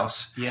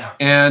spouse? Yeah.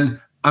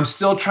 And I'm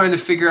still trying to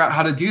figure out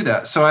how to do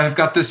that. So I have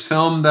got this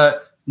film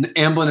that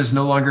Amblin is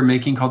no longer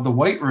making called The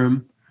White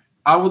Room.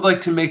 I would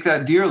like to make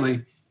that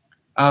dearly.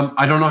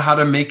 I don't know how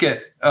to make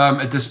it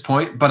at this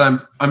point, but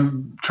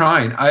I'm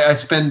trying. I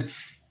spend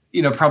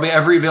probably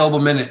every available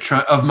minute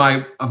of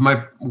my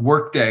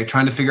work day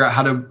trying to figure out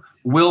how to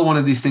will one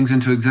of these things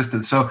into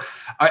existence. So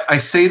I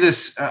say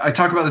this, I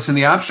talk about this in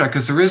the abstract,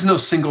 because there is no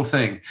single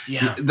thing.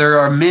 Yeah. There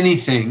are many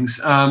things.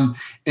 And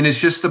it's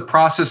just the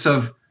process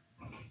of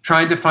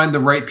trying to find the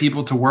right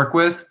people to work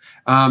with,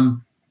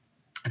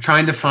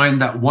 trying to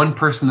find that one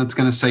person that's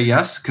going to say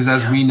yes. Because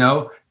as we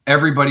know,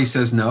 everybody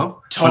says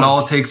no, but all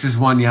it takes is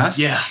one yes.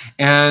 Yeah.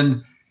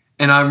 And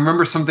I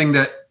remember something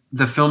that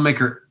the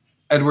filmmaker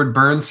Edward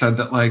Burns said,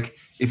 that, like,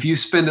 if you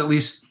spend at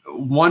least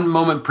one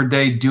moment per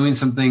day doing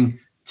something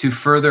to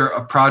further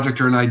a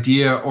project or an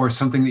idea or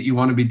something that you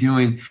want to be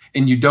doing,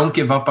 and you don't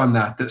give up on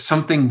that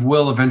something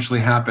will eventually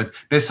happen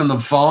based on the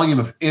volume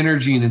of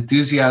energy and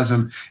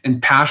enthusiasm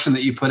and passion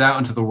that you put out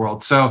into the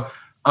world. So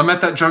I'm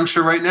at that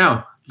juncture right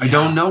now. Yeah. I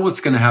don't know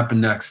what's going to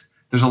happen next.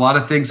 There's a lot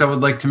of things I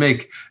would like to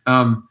make.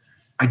 I'm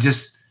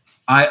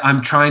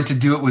trying to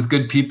do it with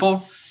good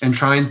people and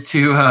trying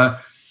to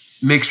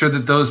make sure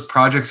that those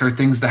projects are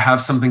things that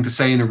have something to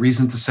say and a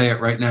reason to say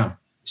it right now.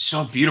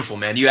 So beautiful,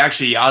 man. You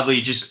actually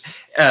oddly just,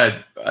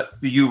 sorry.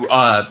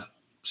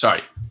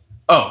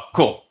 Oh,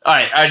 cool. All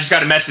right. I just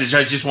got a message.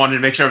 I just wanted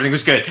to make sure everything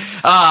was good.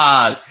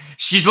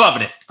 She's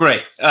loving it.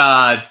 Great.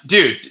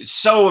 Dude, it's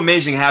so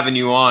amazing having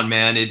you on,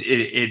 man.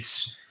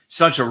 It's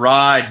such a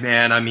ride,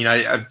 man. I mean,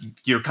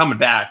 you're coming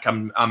back.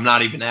 I'm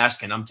not even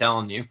asking. I'm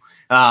telling you.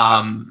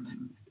 And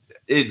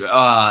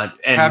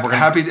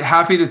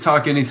happy to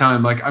talk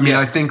anytime. Like, I mean,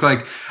 I think,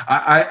 like,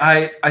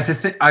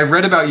 I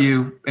read about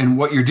you and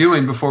what you're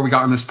doing before we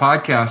got on this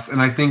podcast.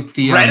 And I think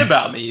read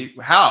about me.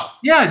 How?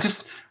 Yeah.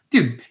 Just,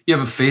 dude, you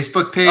have a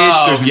Facebook page.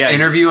 There's an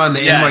interview on the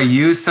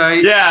NYU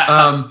site.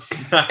 Yeah.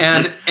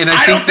 And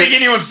I don't think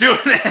anyone's doing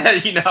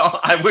that.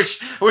 I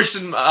wish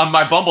on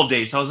my Bumble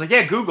dates, I was like,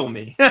 yeah, Google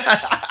me.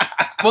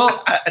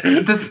 Well,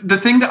 the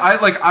thing that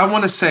I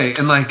want to say,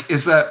 and, like,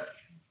 is that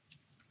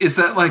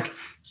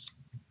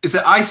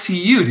I see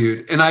you,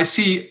 dude, and I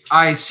see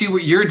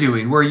what you're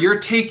doing, where you're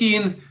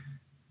taking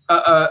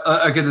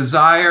a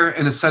desire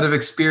and a set of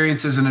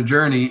experiences and a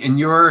journey, and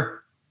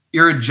you're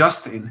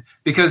adjusting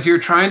because you're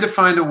trying to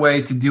find a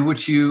way to do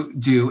what you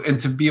do and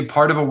to be a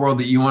part of a world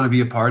that you want to be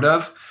a part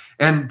of.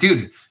 And,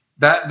 dude,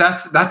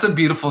 that's a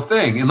beautiful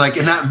thing, and, like,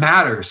 and that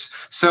matters.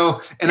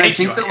 So, and I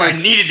think that, like, I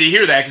needed to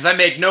hear that because I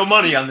make no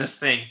money on this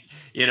thing.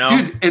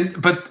 Dude,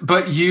 and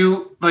but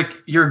you, like,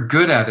 you're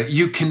good at it.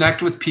 You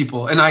connect with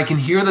people, and I can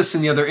hear this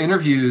in the other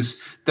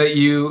interviews that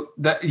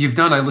you've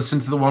done. I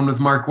listened to the one with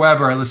Mark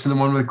Webber. I listened to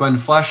the one with Glenn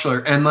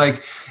Fleshler,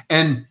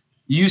 and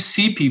you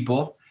see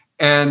people,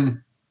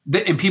 and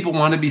people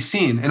want to be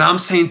seen. And I'm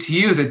saying to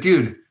you that,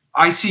 dude,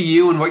 I see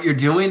you and what you're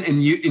doing,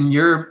 and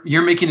you're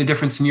making a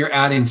difference, and you're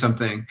adding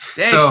something.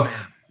 Thanks, so, man.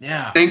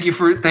 Yeah. Thank you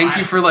for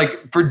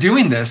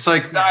doing this.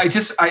 Like,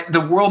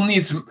 the world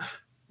needs.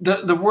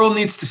 The world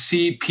needs to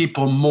see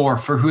people more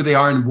for who they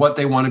are and what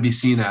they want to be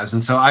seen as.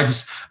 And so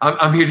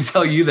I'm here to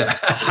tell you that.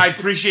 I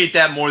appreciate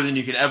that more than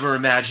you could ever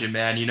imagine,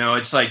 man.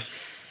 It's like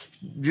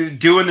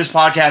doing this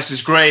podcast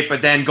is great,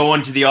 but then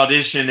going to the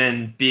audition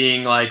and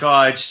being like, oh,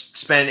 I just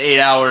spent 8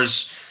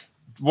 hours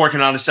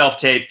working on a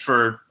self-tape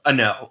for a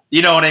no.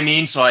 You know what I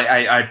mean? So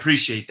I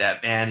appreciate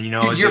that, man.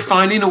 Dude, you're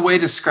finding a way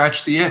to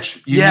scratch the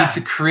itch. You need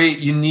to create,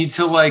 you need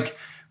to, like,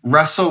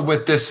 wrestle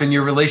with this in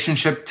your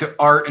relationship to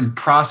art and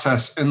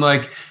process, and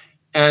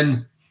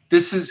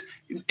this is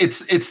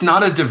it's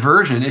not a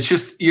diversion. It's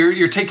just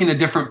you're taking a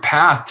different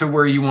path to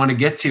where you want to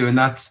get to, and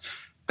that's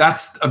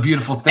a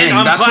beautiful thing.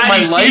 And that's what my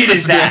life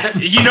is. That.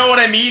 You know what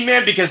I mean,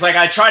 man? Because, like,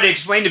 I try to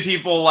explain to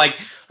people, like,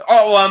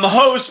 oh, well, I'm a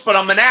host, but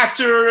I'm an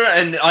actor,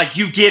 and, like,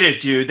 you get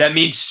it, dude. That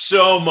means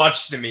so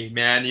much to me,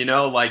 man.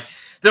 Like,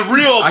 The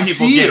real I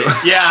people see get you.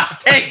 it. Yeah,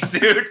 thanks,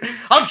 dude.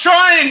 I'm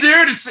trying,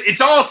 dude.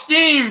 It's all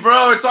scheme,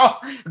 bro.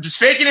 I'm just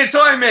faking it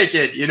until I make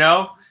it. You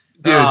know,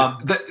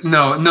 dude.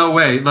 No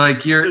way.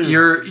 Like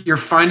you're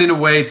finding a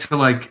way to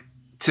like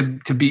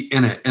to be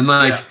in it, and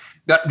like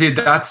that, dude.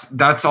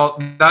 That's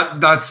all.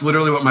 That's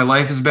literally what my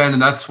life has been,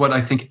 and that's what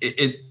I think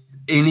it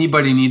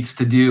anybody needs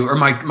to do, or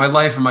my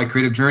life and my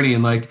creative journey,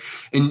 and like,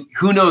 and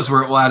who knows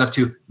where it will add up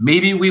to.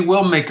 Maybe we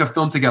will make a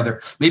film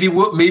together.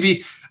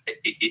 Maybe.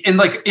 And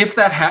like if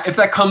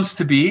that comes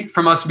to be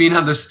from us being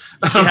on this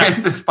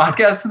this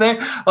podcast today,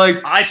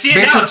 like I see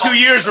it now. 2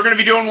 years we're going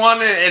to be doing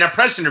one in a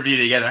press interview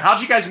together.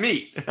 How'd you guys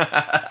meet?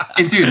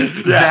 And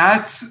dude,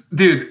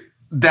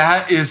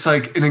 that is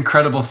like an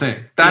incredible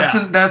thing.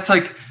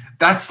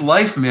 That's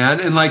life,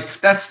 man, and like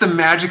that's the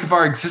magic of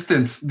our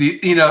existence.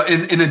 In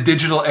a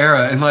digital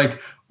era, and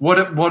like what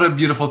a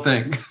beautiful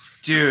thing,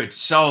 dude.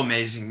 So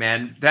amazing,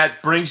 man.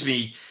 That brings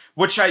me.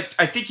 Which I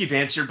think you've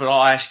answered, but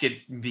I'll ask it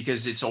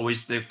because it's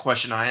always the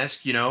question I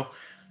ask,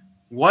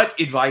 what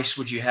advice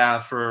would you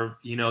have for,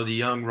 the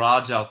young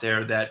rods out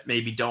there that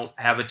maybe don't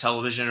have a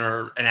television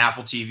or an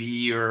Apple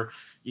TV or,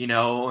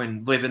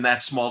 and live in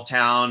that small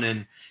town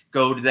and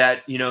go to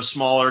that,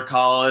 smaller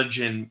college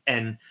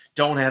and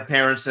don't have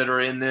parents that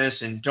are in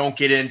this and don't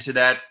get into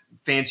that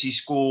fancy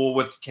school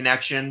with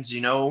connections,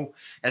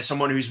 as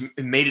someone who's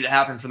made it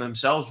happen for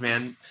themselves,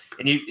 man.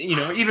 And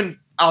even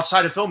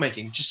outside of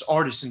filmmaking, just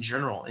artists in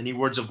general, any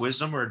words of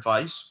wisdom or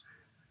advice?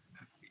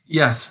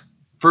 Yes.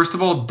 First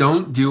of all,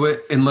 don't do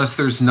it unless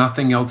there's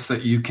nothing else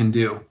that you can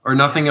do or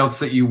nothing else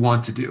that you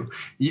want to do.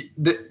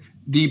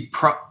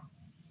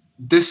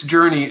 This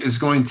journey is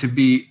going to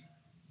be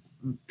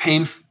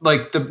painful.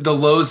 Like the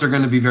lows are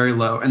going to be very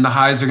low and the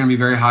highs are going to be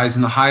very highs,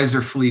 and the highs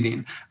are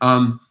fleeting.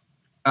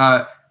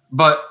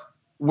 But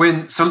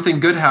when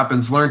something good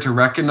happens, learn to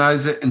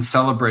recognize it and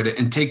celebrate it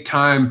and take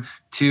time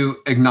to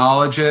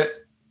acknowledge it.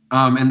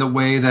 In the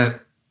way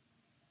that,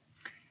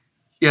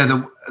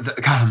 God,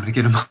 I'm going to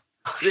get him.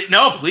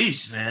 No,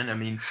 please, man. I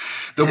mean,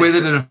 the way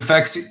that it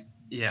affects you,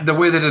 the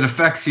way that it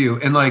affects you.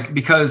 And like,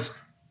 because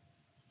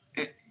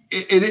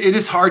it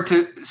is hard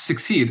to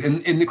succeed.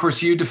 And of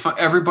course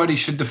everybody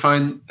should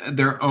define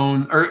their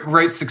own or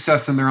write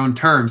success in their own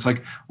terms.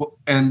 Like,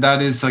 and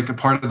that is like a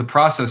part of the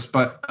process,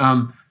 but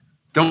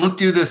don't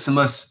do this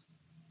unless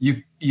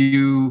you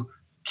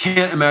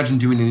can't imagine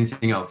doing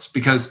anything else,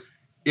 because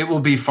it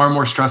will be far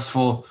more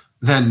stressful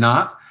than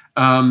not.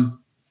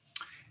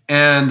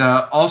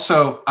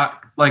 Also,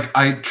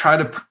 I try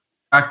to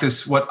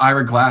practice what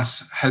Ira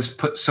Glass has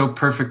put so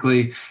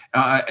perfectly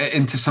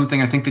into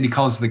something I think that he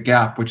calls the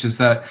gap, which is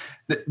that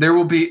there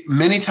will be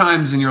many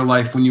times in your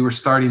life when you were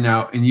starting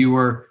out and you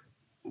were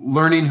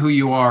learning who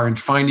you are and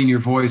finding your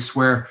voice,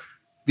 where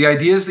the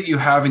ideas that you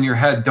have in your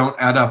head don't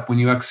add up when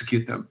you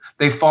execute them.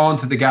 They fall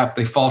into the gap.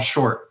 They fall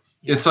short.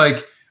 Yeah. It's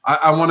like,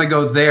 I want to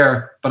go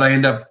there, but I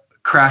end up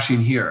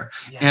crashing here.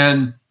 Yeah.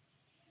 And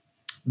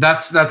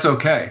that's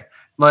okay.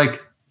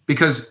 Like,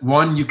 because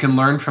one, you can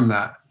learn from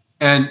that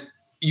and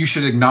you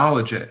should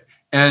acknowledge it,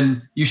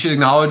 and you should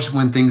acknowledge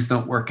when things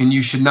don't work, and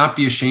you should not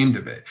be ashamed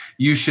of it.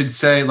 You should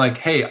say like,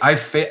 hey, I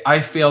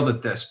failed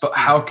at this, but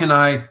how can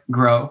I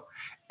grow?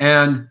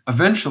 And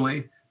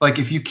eventually, like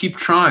if you keep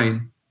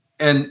trying,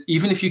 and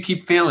even if you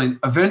keep failing,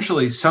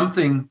 eventually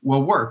something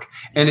will work.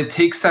 And it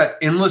takes that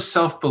endless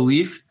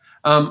self-belief.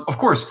 Of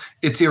course,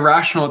 it's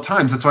irrational at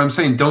times. That's why I'm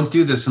saying don't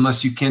do this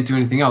unless you can't do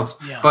anything else.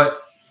 Yeah.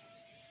 But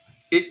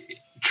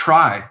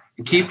try,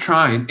 keep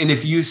trying. And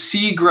if you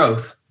see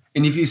growth,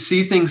 and if you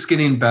see things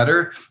getting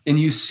better, and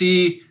you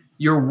see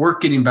your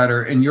work getting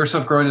better and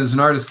yourself growing as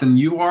an artist, then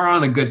you are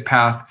on a good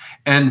path.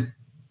 And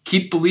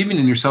keep believing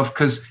in yourself,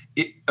 because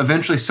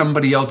eventually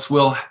somebody else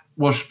will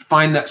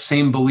find that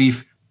same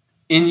belief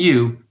in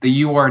you that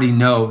you already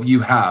know you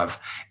have.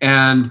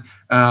 And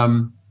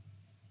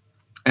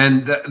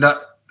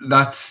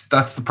that's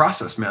the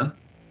process, man.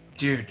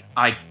 Dude,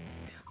 I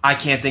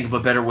can't think of a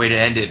better way to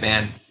end it,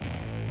 man.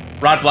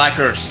 Rod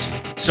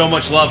Blackhurst, so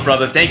much love,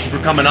 brother. Thank you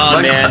for coming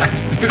on,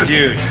 likewise, man.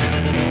 Dude.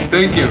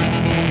 Thank you.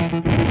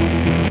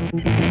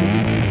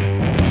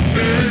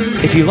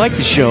 If you like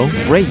the show,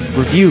 rate,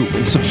 review,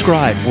 and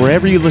subscribe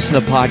wherever you listen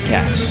to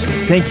podcasts.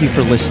 Thank you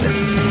for listening.